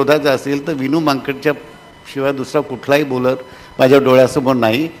बॉलर शोधायचा असेल तर विनू मांकडच्या शिवाय दुसरा कुठलाही बॉलर माझ्या डोळ्यासमोर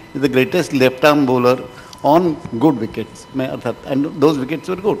नाही. Is the greatest left arm bowler on good wickets अर्थात, and those wickets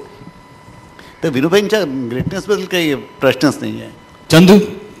were good. तर विनूभाईंच्या ग्रेटनेसबद्दल काही प्रश्नच नाही आहे. चंदू,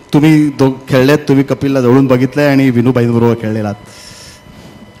 तुम्ही खेळलेत, तुम्ही कपिलला जवळून बघितलंय आणि विनूभाईंबरोबर खेळलेलात.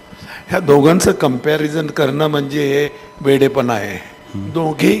 ह्या दोघांचं कम्पॅरिझन करणं म्हणजे वेडेपणा आहे.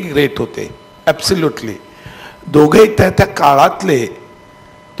 दोघेही ग्रेट होते ॲब्सल्युटली. दोघेही त्या त्या काळातले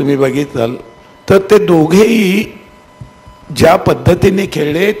तुम्ही बघितलं तर ते दोघेही ज्या पद्धतीने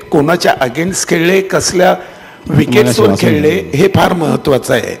खेळले, कोणाच्या अगेन्स्ट खेळले, कसल्या विकेट्सवर खेळले, हे फार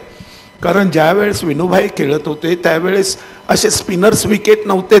महत्त्वाचं आहे. कारण ज्या वेळेस विनूभाई खेळत होते त्यावेळेस असे स्पिनर्स विकेट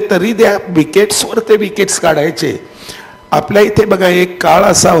नव्हते तरी त्या विकेट्सवर ते विकेट्स काढायचे. आपल्या इथे बघा एक काळ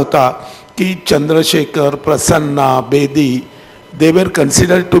असा होता की Chandrashekhar, Prasanna, Bedi, they were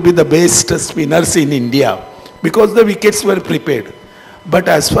considered to be the best spinners in India because the wickets were prepared.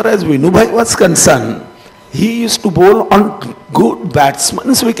 But as far as Vinubhai was concerned, he used to bowl on good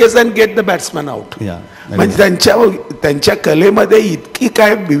batsmen's wickets and get the batsman out. म्हणजे त्यांच्या कलेमध्ये इतकी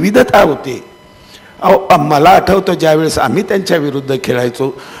काय विविधता होती. मला आठवतं ज्यावेळेस आम्ही त्यांच्या विरुद्ध खेळायचो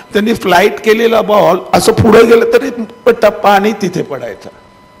त्यांनी फ्लाईट केलेला बॉल असं पुढे गेलं तरी टप्पा आणि तिथे पडायचा.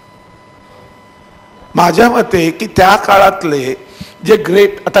 माझ्या मते की त्या काळातले जे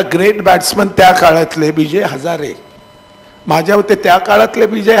ग्रेट बॅट्समन त्या काळातले विजय हजारे, माझ्या मते त्या काळातले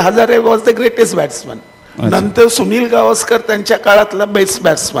Vijay Hazare was the greatest batsman. नंतर सुनील गावस्कर त्यांच्या काळातला बेस्ट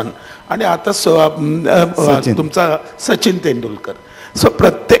बॅट्समन आणि आता तुमचा सचिन तेंडुलकर. सो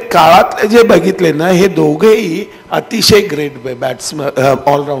प्रत्येक काळातले जे बघितले ना हे दोघेही अतिशय ग्रेट बॅट्समन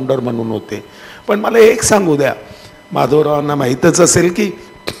ऑलराऊंडर म्हणून होते. पण मला एक सांगू द्या, माधवरावांना माहीतच असेल की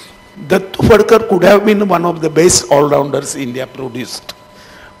दत्तू फडकर कुड have bin one of the best all-rounders India produced.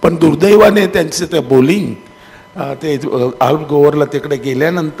 पण दुर्दैवाने त्यांचे ते बॉलिंग ते आउट गोवरला तिकडे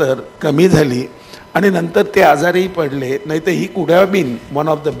गेल्यानंतर कमी झाली आणि नंतर ते आजारही पडले. नाही तर he could have bin one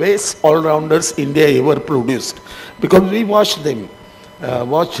of the best all-rounders India ever produced because we watch them,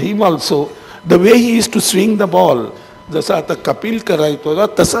 watch him also the way he is to swing the ball. जसं आता कपिल करायचो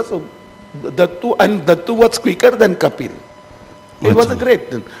तसंच दत्तू, आणि Dattu was quicker than Kapil. It was a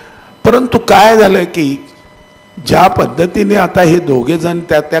great. परंतु काय झालं की ज्या पद्धतीने आता हे दोघे जण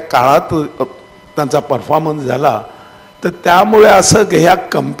त्या काळात त्यांचा परफॉर्मन्स झाला तर त्यामुळे असं ह्या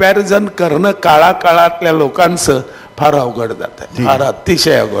कम्पॅरिझन करणं काळातल्या लोकांचं फार अवघड जात आहे, फार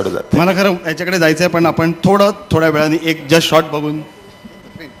अतिशय अवघड जात. मला खरं याच्याकडे जायचं आहे पण आपण थोड्या वेळाने एक जस्ट शॉट बघून.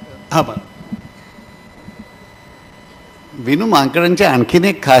 हा, पण विनू मांकडांची आणखीन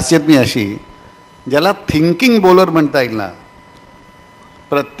एक खासियत मी अशी, ज्याला थिंकिंग बॉलर म्हणता येईल ना.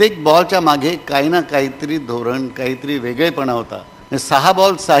 प्रत्येक बॉलच्या मागे काही ना काहीतरी धोरण, काहीतरी वेगळेपणा होता. 6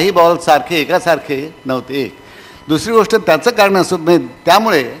 बॉल सारखे एकासारखे नव्हते. दुसरी गोष्ट त्याचं कारण असत नाही,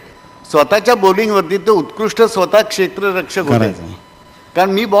 त्यामुळे स्वतःच्या बॉलिंगवरती तो उत्कृष्ट स्वतः क्षेत्ररक्षक होते.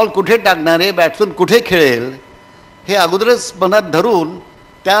 कारण मी बॉल कुठे टाकणार आहे, बॅट्समन कुठे खेळेल हे अगोदरच मनात धरून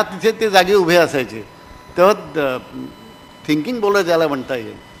त्या तिथे ते जागे उभे असायचे. तेव्हा थिंकिंग बॉलर ज्याला म्हणता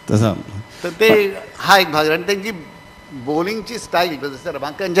येईल तसा, तर ते हा एक भाग. आणि त्यांची बॉलिंगची स्टाईल जसं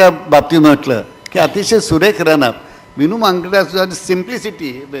रमाकांतच्या बाबतीत म्हटलं की अतिशय सुरेख run-up. Vinu मांकड्या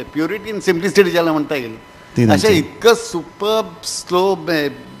simplicity, purity in simplicity ज्याला म्हणता येईल, अशा इतकं super slow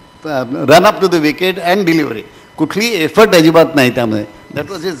run-up to the wicket and delivery, कुठली एफर्ट अजिबात नाही. त्यामुळे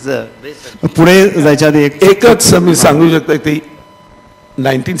दॅट वॉज इज. पुढे जायच्या आधी एकच मी सांगू शकतो की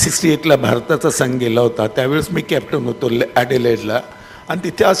 1968ला भारताचा संघ गेला होता, त्यावेळेस मी कॅप्टन होतो ॲडिलेडला. आणि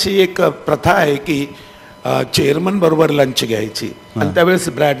तिथे अशी एक प्रथा आहे की चेअरमन बरोबर लंच घ्यायची. आणि त्यावेळेस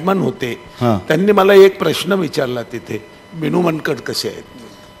ब्रॅडमन होते, त्यांनी मला एक प्रश्न विचारला तिथे, विनू मांकड कसे आहेत.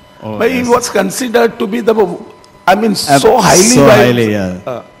 He was considered to be the, I mean so highly.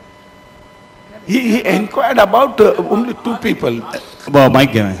 he inquired about only 2 people.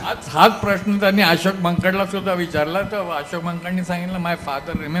 Mic घ्या. हाच प्रश्न त्यांनी अशोक बंकटला सुद्धा विचारला, तर अशोक बंकटनी सांगितलं माय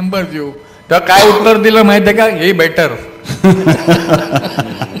फादर रिमेंबर्स यू. तर काय उत्तर दिलं माहिती आहे का, हे बेटर.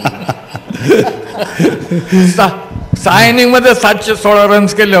 सहा इनिंग मध्ये 716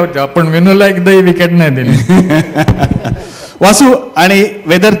 रन्स केले होते, पण विनूला एकदाही विकेट नाही दिली. वासू, आणि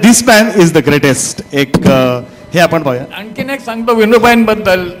whether this man is the greatest, एक हे आपण पाहूया. आणखीन एक सांगतो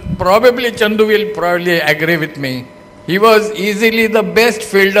विनूबाईंबद्दल. Probably Chandu will probably agree with me. He was easily the best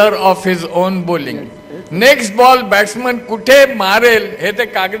fielder of his on bowling. Next ball batsman कुठे मारेल हे ते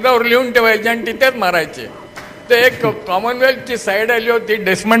कागदावर लिहून ठेवायचे आणि तिथेच मारायचे. ते एक कॉमनवेल्थची साईड आली होती,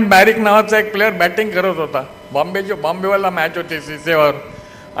 डेस्मंड बॅरिक नावाचा एक प्लेअर बॅटिंग करत होता. बॉम्बेवाला मॅच होती सीसेवर,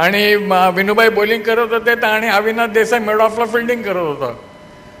 आणि विनूबाई बॉलिंग करत होते आणि अविनाश देसाई मिड ऑफला फिल्डिंग करत होता.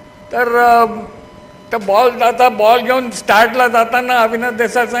 तर बॉल घेऊन स्टार्टला जाताना अविनाश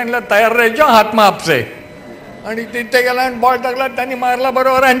देसाई सांगितलं तयार राहायचो हात में आपसे, आणि तिथे गेला आणि बॉल टाकला. त्यांनी मारला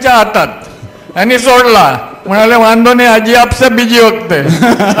बरोबर यांच्या हातात आणि सोडला. म्हणाले वांदो नाही आजी आपसे बिजी वक्ते,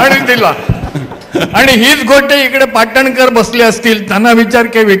 आणि दिला. आणि हीच गोष्ट इकडे पाटणकर बसले असतील, त्यांना विचार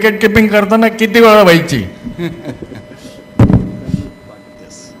की विकेट किपिंग करताना किती वेळा व्हायची.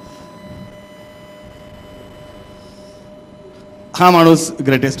 हा माणूस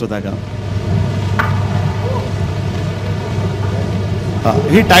ग्रेटेस्ट होता का?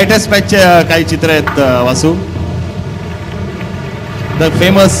 ही टायटेस्ट मॅचचे काही चित्र आहेत वासू. The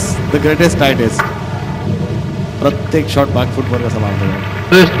famous, the greatest टायटेस्ट. प्रत्येक शॉट बॅक फुटवर कसा मारतो.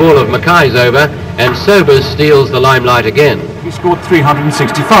 First ball of Mackay's over and Sobers steals the limelight again. He scored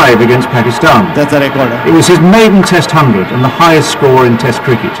 365 against Pakistan. That's a record. It was his maiden Test 100 and the highest score in Test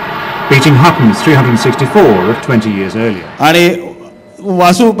cricket, beating Hutton's 364 of 20 years earlier. आणि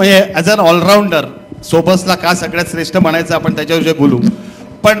वासू म्हणजे as an all-rounder सोबसला का सगळ्यात श्रेष्ठ म्हणायचं आपण त्याच्याविषयी बोलू,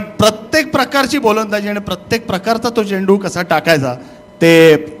 पण प्रत्येक प्रकारची गोलंदाजी आणि प्रत्येक प्रकारचा तो चेंडू कसा टाकायचा ते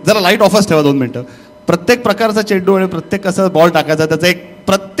जरा लाईट ऑफच ठेवा 2 मिनिटं. प्रत्येक प्रकारचा चेंडू आणि प्रत्येक कसा बॉल टाकायचा त्याचा एक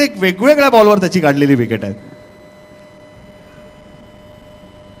प्रत्येक वेगवेगळ्या बॉलवर त्याची काढलेली विकेट आहे.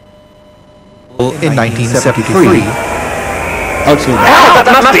 In 1973.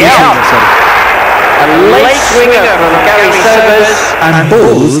 That must be out. A late swinger from Gary Sobers. And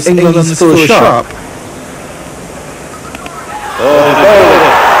bowls England's Phil Sharp.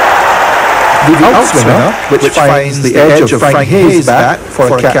 The outswinger, which finds the edge of Frank Hayes' bat for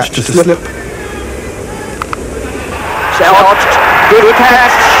a catch to slip. Shot. Good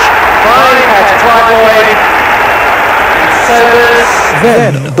catch. Fine catch, Clive Lloyd. Sobers.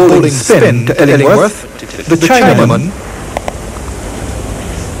 Then bowling spin to Illingworth, the Chinaman,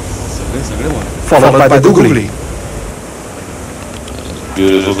 followed by the googly.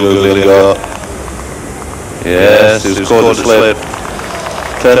 Beautiful googly got. Yes, he was caught a slip.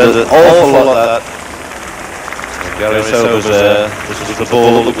 Turned an awful lot that. Gary Sobers there. This is the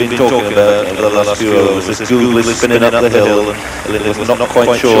ball that we've been talking about for the last few overs. This googly spinning up the hill, and Lincoln was not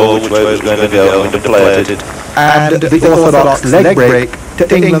quite sure which way it was going to go, having to play it. And the orthodox leg break to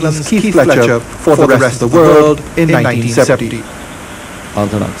England's Keith Fletcher for the rest of the world in 1970.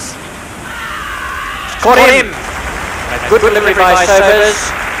 Orthodox. Caught him. Good delivery by Sobers.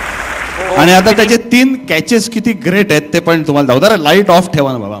 आणि आता त्याचे 3 catches किती great आहेत ते पण तुम्हाला दाखवू. जरा लाईट ऑफ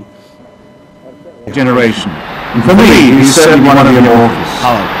ठेवा ना बाबा. Generation. And for me, he's certainly one of the immortals.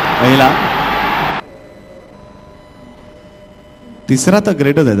 पहिला, तिसरा तर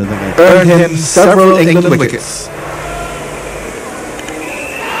ग्रेटच आहे त्याचा काय. Earned him several England wickets.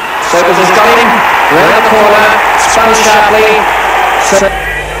 Sobers has got him. Round the corner. Spun sharply.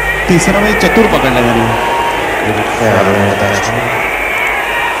 तिसरा म्हणजे चतुर पकडला त्यांनी.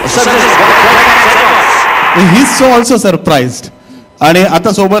 He is so also surprised. आणि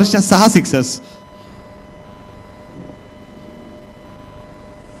आता सोबर्सच्या 6 Sixers.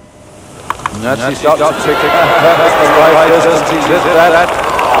 That's his shot to kick it. That's the right distance. He's hit that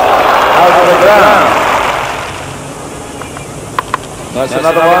out of the ground. That's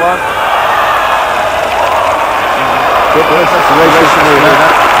another one. Good situation here.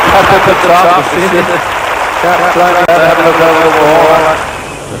 Up at the top. Can't play that. Have a look over the wall.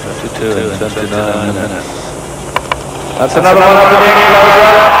 52 and 29 minutes. That's another one up again.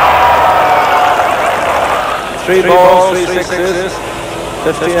 Closer. 3 balls, 3 sixes.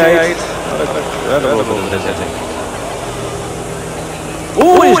 58.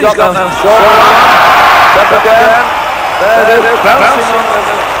 Ooh, he's got them. Step again. There it is. Bouncing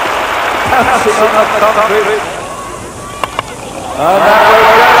on the concrete. And that way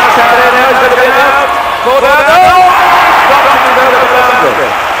again. That's how it is. It's going to be out. Caught out. Oh! Got to be over the boundary.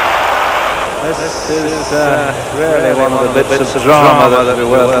 This is really one of the bits of drama that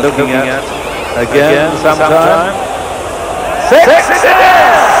we're worth looking at. Again, sometime. 6 it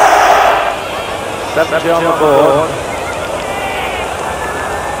is! 70 on the board.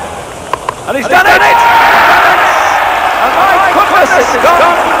 And he's done it! And my goodness, it's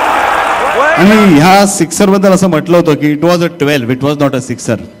gone! आणि ह्या sixer बद्दल असं म्हटलं होतं की it was a 12, it was not a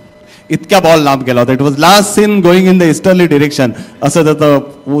sixer. इतक्या ball लांब केला होता. It was last scene going in the easterly direction असं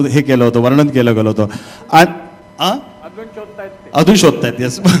त्याचं हे केलं होतं, वर्णन केलं गेलं होतं. अजून शोधतायत.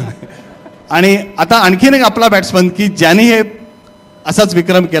 येस. आणि आता आणखीन एक आपला बॅट्समन की ज्याने हे असाच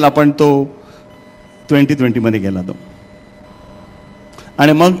विक्रम केला पण तो 2020 मध्ये गेला तो.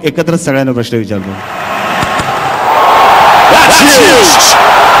 आणि मग एकत्र सगळ्यांना प्रश्न विचारतो.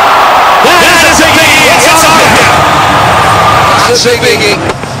 That's a biggie.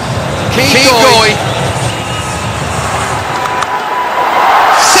 Keep going.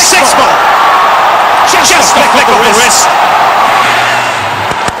 6 ball. Just a flick of the wrist.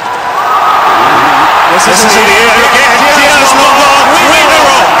 This is in the air again. Diaz not long. 3 in a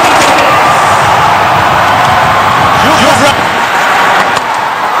row.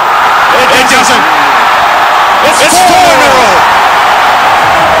 It doesn't. It's 4 in a row.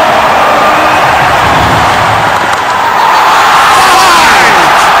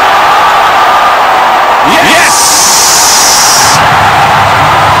 Yes!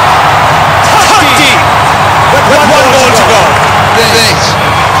 Tucked in! With 1 ball to go. This.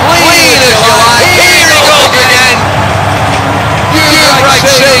 Clean as you like. Here he goes again. Yuvraj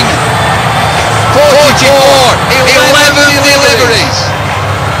Singh. 44. 11 deliveries.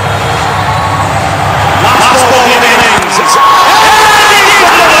 Last ball in the innings.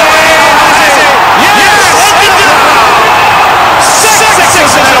 Yes!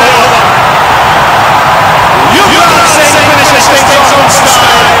 6 in a row. Yuvraj Singh finishes things on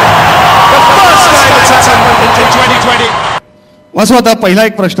style. The first time it's happened in 2020. असं होता पहिला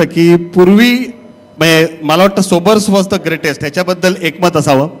एक प्रश्न की पूर्वी मला वाटतं Sobers was the greatest ह्याच्याबद्दल एकमत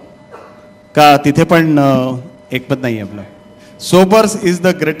असावं का तिथे पण एकमत नाही आपलं. Sobers is the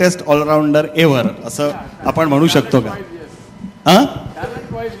greatest all-rounder ever असं आपण म्हणू शकतो का?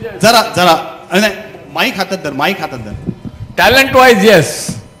 जरा जरा नाही माईक हातात धर. Talent wise yes.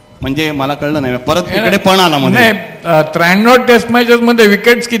 म्हणजे मला कळलं नाही परत इकडे पण आला मध्ये. 93 टेस्ट मॅचेस मध्ये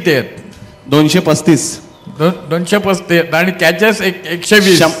विकेट्स किती आहेत? 235. 235 आणि कॅचेस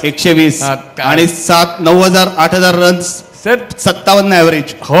 120 आणि 9,000 8,000 रन्स 57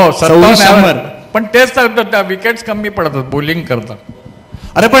 ॲव्हरेज. हो 57. पण तेच त्या विकेट्स कमी पडतात बॉलिंग करतात.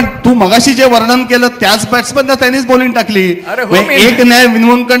 अरे पण तू मगाशी जे वर्णन केलं त्याच बॅट्समॅनला त्यांनीच बॉलिंग टाकली. एक नाही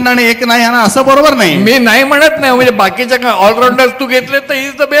विनवून आणि एक नाही असं बरोबर नाही. मी नाही म्हणत नाही म्हणजे बाकीच्या ऑलराऊंडर्स तू घेतले तर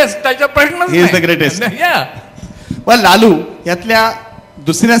इज द बेस्ट त्याच्या प्रश्न इज द ग्रेटेस्ट. पण लालू यातल्या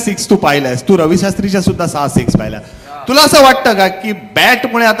दुसऱ्या 6 तू पाहिल्यास. तू रवी शास्त्रीच्या सुद्धा 6 6 पाहिल्या. तुला असं वाटतं का की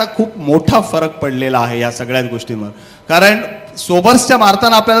बॅटमुळे आता खूप मोठा फरक पडलेला आहे या सगळ्या गोष्टींवर? कारण सोबर्सच्या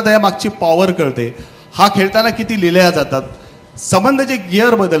मारताना आपल्याला त्या मागची पॉवर कळते. हा खेळताना किती लिहिल्या जातात. संबंध जे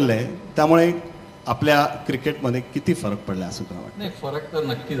गिअर बदललंय त्यामुळे आपल्या क्रिकेटमध्ये किती फरक पडला असं तुला वाटतं? नाही फरक तर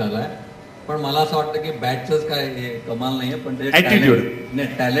नक्की झालाय. पण मला असं वाटतं की बॅटचंच काय हे कमाल नाहीये पण ॲटिट्यूड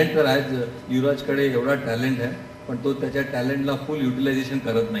टॅलेंट तर आहे. युवराजकडे एवढा टॅलेंट आहे पण तो त्याच्या टॅलेंटला फुल युटिलायझेशन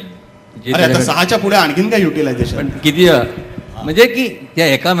करत नाही. आता 6च्या पुढे आणखीन काय युटिलायझेशन? पण किती म्हणजे की त्या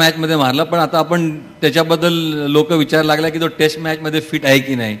एका मॅचमध्ये मारला पण आता आपण त्याच्याबद्दल लोक विचार लागला की तो टेस्ट मॅचमध्ये फिट आहे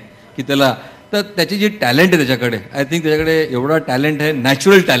की नाही की त्याला. तर त्याची जी टॅलेंट आहे त्याच्याकडे आय थिंक त्याच्याकडे एवढा टॅलेंट आहे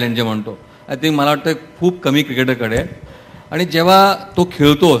नॅचरल टॅलेंट जे म्हणतो आय थिंक मला वाटतं खूप कमी क्रिकेटरकडे आहे. आणि जेव्हा तो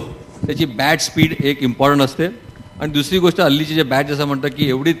खेळतो त्याची बॅट स्पीड एक इम्पॉर्टंट असते. आणि दुसरी गोष्ट हल्लीची जे बॅट जसं म्हणतं की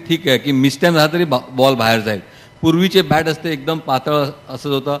एवढी थिक आहे की मिसटाईम झाला तरी बॉल बाहेर जाईल. पूर्वीचे बॅट असते एकदम पातळ असं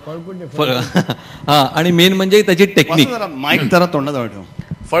होतं. हा आणि मेन म्हणजे त्याची टेक्निक. माईक जरा तोंडाजवळ ठेव.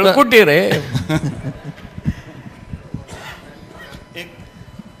 फळकुटी रे.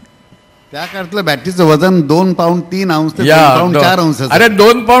 त्या काळातलं बॅटरीचं वजन 2 पाऊंड 3 औंस ते 2 पाऊंड 4 औंस. अरे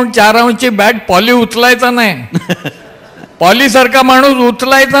 2 पाऊंड 4 औंसची बॅट पॉली उचलायचा नाही. पॉली सारखा माणूस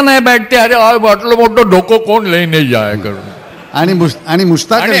उचलायचा नाही बॅट. ते अरे वाटलं मोठं डोकं कोण लई नाही जाय करून. आणि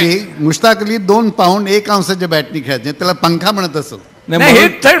मुश्ताक अली 2 पाऊंड 1 औंसाच्या बॅटनी खेळायचे. त्याला पंखा म्हणत असत.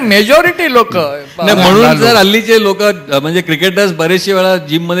 मेजॉरिटी लोक म्हणून जर हल्लीचे लोक म्हणजे क्रिकेटर्स बरेचशे वेळा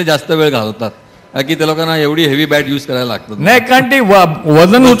जिम मध्ये जास्त वेळ घालवतात की त्या लोकांना एवढी हेवी बॅट युज करायला लागतात. नाही कारण ती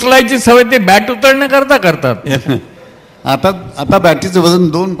वजन उचलायची सवय ते बॅट उचलण्याकरता करतात. आता बॅटरीचं वजन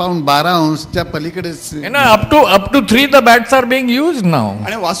 2 पाऊंड 12 औंसच्या पलीकडे. Up to 3 the bats are being use नाव.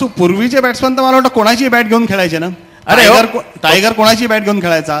 आणि वासू पूर्वीचे बॅट्समॅन तर मला वाटतं कोणाची बॅट घेऊन खेळायचे ना. अरे टायगर कोणाची बॅट घेऊन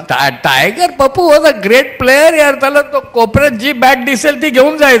खेळायचा? Tiger Pappu was a great player यार. त्याला तो कोपऱ्यात जी बॅट दिसेल ती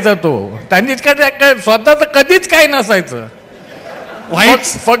घेऊन जायचा तो. त्यांनीच काय स्वतःच कधीच काही नसायचं.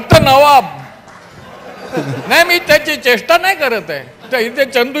 फक्त नवाब नाही, मी त्याची चेष्टा नाही करत आहे. तर इथे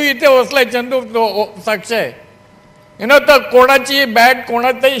चंदू इथे बसलाय, चंदू साक्ष आहे. तर कोणाची बॅट,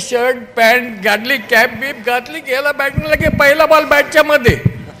 कोणाचाही शर्ट पॅन्ट घातली, कॅप बीप घातली, गेला बॅटिंगला की पहिला बॉल बॅटच्या मध्ये.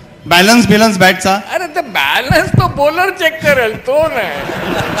 बॅलन्स बॅटचा. अरे ते बॅलन्स तो बॉलर चेक करेल, तो नाही.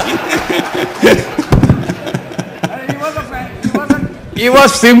 He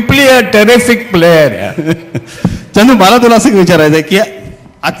was simply a terrific player. Chandu, मला तुला असं विचारायचं आहे की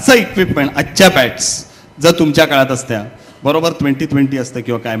आजचं इक्विपमेंट, आजच्या बॅट्स जर तुमच्या काळात असत्या, बरोबर 2020 असतं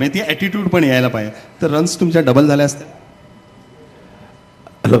किंवा काय माहिती, ॲटिट्यूड पण यायला पाहिजे, तर रन्स तुमच्या डबल झाल्या असत्या.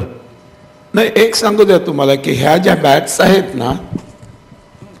 हॅलो, नाही एक सांगू द्या तुम्हाला की ह्या ज्या बॅट्स आहेत ना,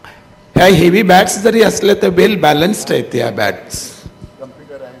 ह्या हेवी बॅट्स जरी असल्या तर वेल बॅलन्स्ड आहेत या बॅट्स,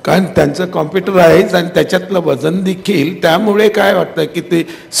 कारण त्यांचं कॉम्प्युटर आहेच आणि त्याच्यातलं वजन देखील, त्यामुळे काय वाटतं की ते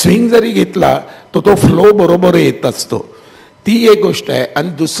स्विंग जरी घेतला तो फ्लो बरोबर येत असतो. ती एक गोष्ट आहे. आणि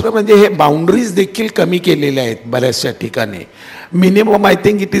दुसरं म्हणजे हे बाउंड्रीज देखील कमी केलेल्या आहेत बऱ्याचशा ठिकाणी. Minimum I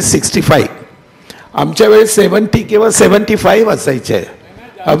think it is 65. आमच्या वेळेस 70 किंवा 75 असायचे,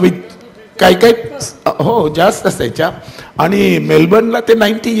 काही हो जास्त असायच्या. आणि मेलबर्नला ते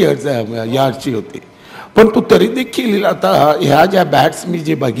 90 यार्डची होती. पण तू तरी देखील आता ह्या ज्या बॅट्स मी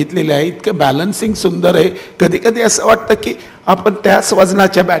जे बघितलेल्या आहे, इतकं बॅलन्सिंग सुंदर आहे. कधी कधी असं वाटतं की आपण त्याच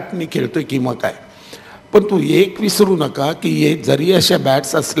वजनाच्या बॅटनी खेळतोय किंवा काय. पण तू एक विसरू नका की हे जरी अशा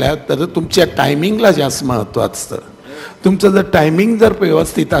बॅट्स असल्या तर तुमच्या टायमिंगला जास्त महत्त्व असतं. तुमचं जर टायमिंग जर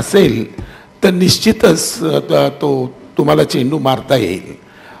व्यवस्थित असेल तर निश्चितच तो तुम्हाला चेंडू मारता येईल.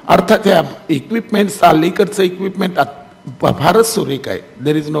 अर्थात ह्या इक्विपमेंट्स, अलीकडचं इक्विपमेंट फारच सुरेख आहे,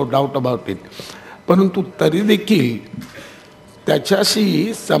 there is no doubt about it. परंतु तरी देखील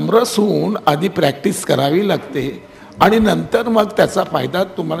त्याच्याशी समरस होऊन आधी प्रॅक्टिस करावी लागते आणि नंतर मग त्याचा फायदा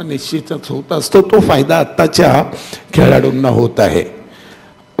तुम्हाला निश्चितच होत असतो. तो फायदा आत्ताच्या खेळाडूंना होत आहे.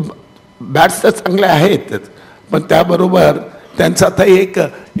 बॅट्स तर चांगल्या आहेत, पण त्याबरोबर त्यांचं आता एक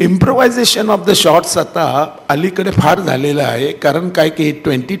इम्प्रोव्हायझेशन ऑफ द शॉट्स आता अलीकडे फार झालेलं आहे. कारण काय की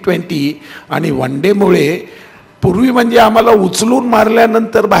 2020 आणि वन डेमुळे पूर्वी म्हणजे आम्हाला उचलून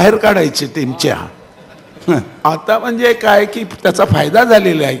मारल्यानंतर बाहेर काढायचे टीमच्या, आता म्हणजे काय की त्याचा फायदा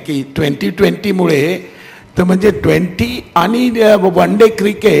झालेला आहे की 2020मुळे. तर म्हणजे 20 आणि वन डे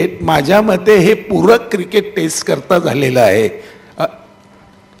क्रिकेट माझ्या मते हे पूरक क्रिकेट टेस्ट करता झालेलं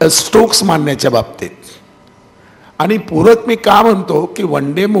आहे स्ट्रोक्स मारण्याच्या बाबतीत. आणि पूरक मी का म्हणतो की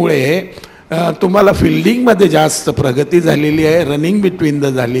वन डेमुळे तुम्हाला फिल्डिंगमध्ये जास्त प्रगती झालेली आहे, रनिंग बिटवीन द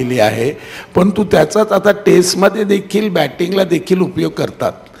झालेली आहे, परंतु त्याचाच आता टेस्टमध्ये देखील बॅटिंगला देखील उपयोग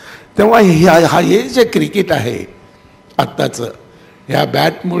करतात. तेव्हा हे जे क्रिकेट आहे आत्ताचं, ह्या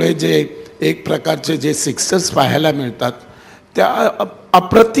बॅटमुळे जे एक प्रकारचे जे सिक्सर्स पाहायला मिळतात त्या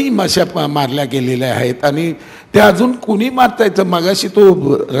अप्रतिम अशा मारल्या गेलेल्या आहेत. आणि त्या अजून कुणी मारता येतं. मगाशी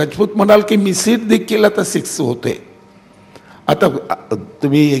तो राजपूत म्हणाल की मिसिट देखील आता 6 होते. आता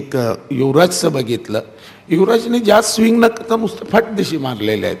तुम्ही एक युवराजचं बघितलं, युवराजने जास्त स्विंग न करता नुसतं फटदिशी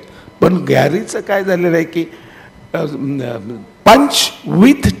मारलेले आहेत. पण गॅरीचं काय झालेलं आहे की पंच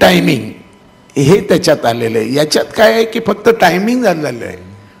विथ टायमिंग हे त्याच्यात आलेलं आहे. याच्यात काय आहे की फक्त टायमिंग झालेलं आहे,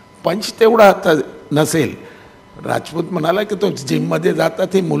 पंच तेवढा आता नसेल. राजपूत म्हणाला की तो जिममध्ये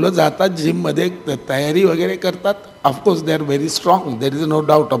जातात, ही मुलं जातात जिममध्ये, तयारी वगैरे करतात. Of course they are very strong, there is no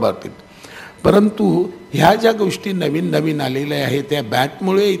doubt about it. परंतु ह्या ज्या गोष्टी नवीन नवीन आलेल्या आहेत त्या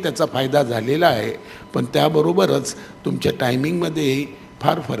बॅटमुळेही त्याचा फायदा झालेला आहे. पण त्याबरोबरच तुमच्या टायमिंगमध्ये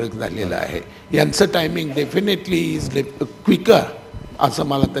फार फरक झालेला आहे. यांचं टायमिंग डेफिनेटली इज क्विकर असं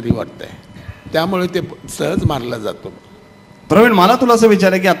मला तरी वाटतं आहे. त्यामुळे ते सहज मारला जातो. प्रवीण, मला तुला असं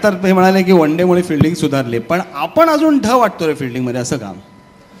विचार आहे की आता हे म्हणाले की वन डेमुळे फिल्डिंग सुधारली, पण आपण अजून वाटतो रे फिल्डिंगमध्ये असं काम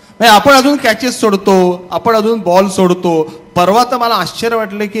नाही. आपण अजून कॅचेस सोडतो, आपण अजून बॉल सोडतो. परवा तर मला आश्चर्य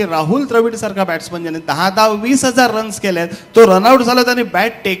वाटलं की राहुल द्रविड सारखा बॅट्समन ज्याने 10-20 रन्स केले, तो रनआउट झाला, त्याने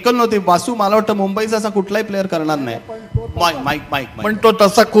बॅट टेकल नव्हती. बासू मला वाटतं मुंबईचा असा कुठलाही प्लेअर करणार नाही. माईक पण तो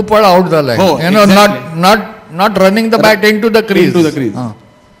तसा खूप वेळा आउट झालाय. Not running the bat in to the crease.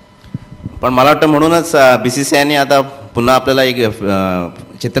 पण मला वाटतं म्हणूनच BCCIने आता पुन्हा आपल्याला एक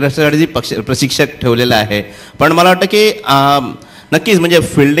चित्रस्थळी प्रशिक्षक ठेवलेला आहे. पण मला वाटतं की नक्कीच म्हणजे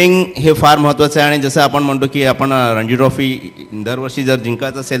फिल्डिंग हे फार महत्त्वाचं आहे. आणि जसं आपण म्हणतो की आपण रणजी ट्रॉफी दरवर्षी जर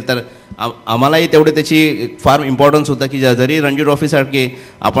जिंकायचं असेल तर आम्हालाही तेवढे त्याची फार इम्पॉर्टन्स होतं की जरी रणजी ट्रॉफीसारखी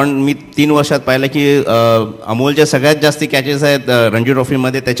मी 3 वर्षात पाहिलं की अमोलच्या सगळ्यात जास्ती कॅचेस आहेत रणजी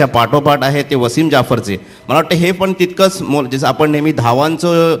ट्रॉफीमध्ये, त्याच्या पाठोपाठ आहे ते वसीम जाफरचे. मला वाटतं हे पण तितकंच जसं आपण नेहमी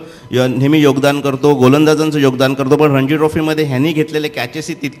धावांचं नेहमी योगदान करतो, गोलंदाजांचं योगदान करतो, पण रणजी ट्रॉफीमध्ये ह्यांनी घेतलेले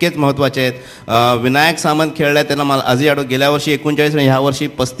कॅचेसही तितकेच महत्त्वाचे आहेत. विनायक सामंत खेळला, त्याला मला आजही आठवतं गेल्या वर्षी 39 आणि ह्या वर्षी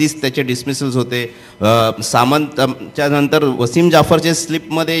 35 त्याचे डिसमिसल्स होते. सामंतच्या नंतर वसीम जाफरचे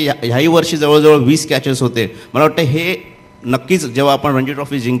स्लिपमध्ये ह्याही वर्षी जवळजवळ 20 कॅचेस होते. मला वाटतं हे नक्कीच जेव्हा आपण रणजी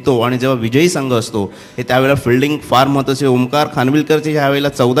ट्रॉफी जिंकतो आणि जेव्हा विजयी संघ असतो हे त्यावेळेला फिल्डिंग फार महत्त्वाची. ओमकार खानविलकरचे ह्यावेळेला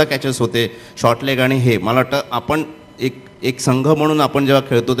 14 कॅचेस होते शॉर्ट लेग, आणि हे मला वाटतं आपण एक संघ म्हणून आपण जेव्हा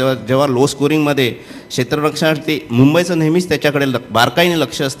खेळतो तेव्हा जेव्हा लो स्कोरिंगमध्ये क्षेत्ररक्षणासाठी मुंबईचं नेहमीच त्याच्याकडे बारकाईने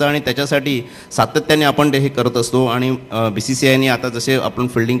लक्ष असतं आणि त्याच्यासाठी सातत्याने आपण हे करत असतो. आणि BCCIने आता जसे आपण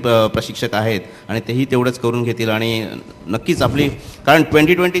फिल्डिंग प्रशिक्षक आहेत आणि तेही तेवढंच करून घेतील. आणि नक्कीच आपली कारण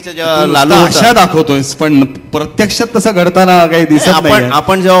 2020च्या जेव्हा लालू आशा दाखवतोय पण प्रत्यक्षात तसं घडताना काही दिसत नाही.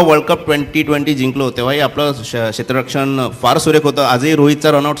 आपण जेव्हा वर्ल्ड कप 2020 जिंकलो तेव्हाही आपलं क्षेत्ररक्षण फार सुरेख होतं. आजही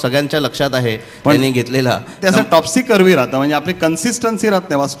रोहितचा रनआउट सगळ्यांच्या लक्षात आहे त्यांनी घेतलेला. त्याचा टॉपसी करवी राहतं म्हणजे आपली कन्सिस्टन्सी राहत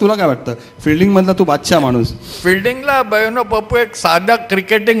नाही. वास्तू तुला काय वाटतं फिल्डिंग मधला तू बादशाह माणूस? फिल्डिंगला बयोनो पप्पू एक साध्या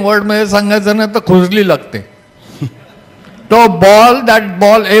क्रिकेटिंग वर्ल्डमध्ये सांगायचं ना तर खुजली लागते. तो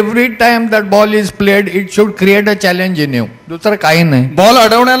ball every time that ball is played it should create a challenge in you. दुसरं काही नाही. बॉल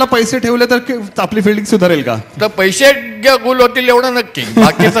अडवण्याला पैसे ठेवले तर आपली फिल्डिंग सुधारेल का? तर पैसे गुल होतील एवढं नक्की,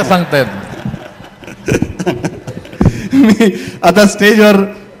 बाकीचं सांगता येत नाही. मी आता स्टेजवर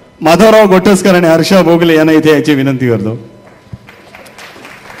माधवराव गोटसकर आणि हर्षा भोगले यांना इथे याची विनंती करतो.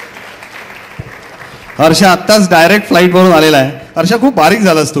 हर्षा आत्ताच डायरेक्ट फ्लाईटवरून आलेला आहे. हर्षा खूप बारीक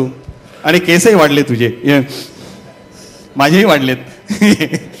झालास तू आणि केसही वाढले तुझे, माझेही वाढलेत.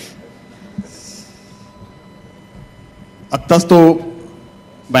 आत्ताच तो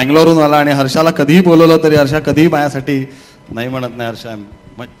बँगलोरहून आला आणि हर्षाला कधीही बोलवलं तरी हर्षा कधीही माझ्यासाठी नाही म्हणत नाही. हर्षा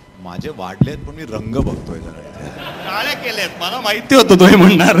माझे वाढलेत पण मी रंग बघतोय जरा. काळे केलेत, मला माहिती होतं तो हे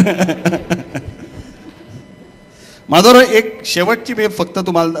म्हणणार. माधवराव एक शेवटची मी फक्त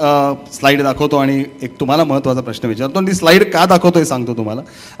तुम्हाला स्लाईड दाखवतो आणि एक तुम्हाला महत्त्वाचा प्रश्न विचारतो. आणि ती स्लाईड का दाखवतोय सांगतो तुम्हाला,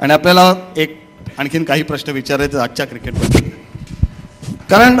 आणि आपल्याला एक आणखीन काही प्रश्न विचारायचे आजच्या क्रिकेटबद्दल.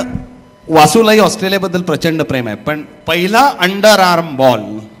 कारण वासूलाही ऑस्ट्रेलियाबद्दल प्रचंड प्रेम आहे, पण पहिला अंडर आर्म बॉल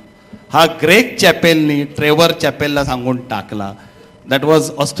हा ग्रेग चॅपेलनी ट्रेवर चॅपेलला सांगून टाकला. That was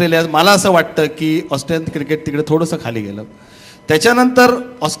Australia. मला असं वाटतं की ऑस्ट्रेलियन क्रिकेट तिकडे थोडंसं खाली गेलं. त्याच्यानंतर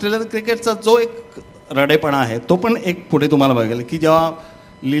ऑस्ट्रेलियन क्रिकेटचा जो एक रडेपणा आहे तो पण एक पुढे तुम्हाला बघेल की जेव्हा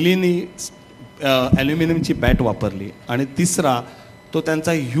लिलीनी ॲल्युमिनियमची बॅट वापरली. आणि तिसरा तो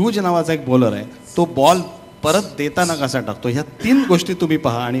त्यांचा ह्यूज नावाचा एक बॉलर आहे, तो बॉल परत देताना कसा टाकतो. ह्या 3 गोष्टी तुम्ही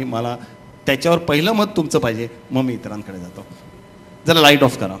पहा आणि मला त्याच्यावर पहिलं मत तुमचं पाहिजे, मग मी इतरांकडे जातो. जरा लाईट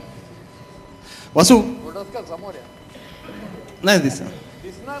ऑफ करा. वासू नाही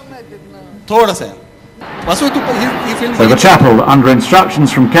थोडंसं आहे. So the Chapel, under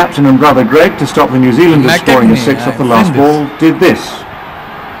instructions from captain and brother Greg to stop the New Zealanders scoring a 6 off the last ball, did this.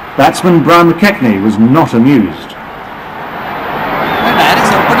 Batsman Brian McKechnie was not amused.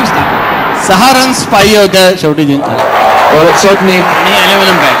 6 runs पाहिजे होत्या शेवटी जिंकला. Well, it certainly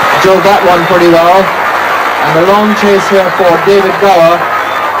drove that one pretty well, and a long chase here for David Gower.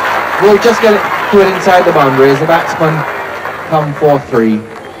 We'll just get it to it inside the boundary as the batsman come for 3.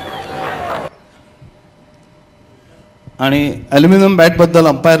 आणि aluminium bat बद्दल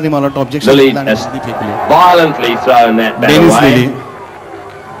अंपायरनी मला objection violently thrown that bat away.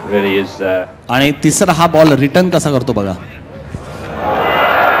 Really is. आणि तिसरा हा ball return कसा करतो बघा.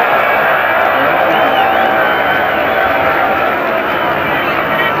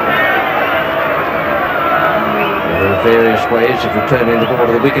 There are various ways of returning the ball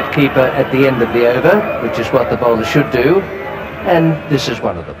to the wicket keeper at the end of the over, which is what the bowler should do, and this is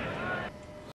one of them.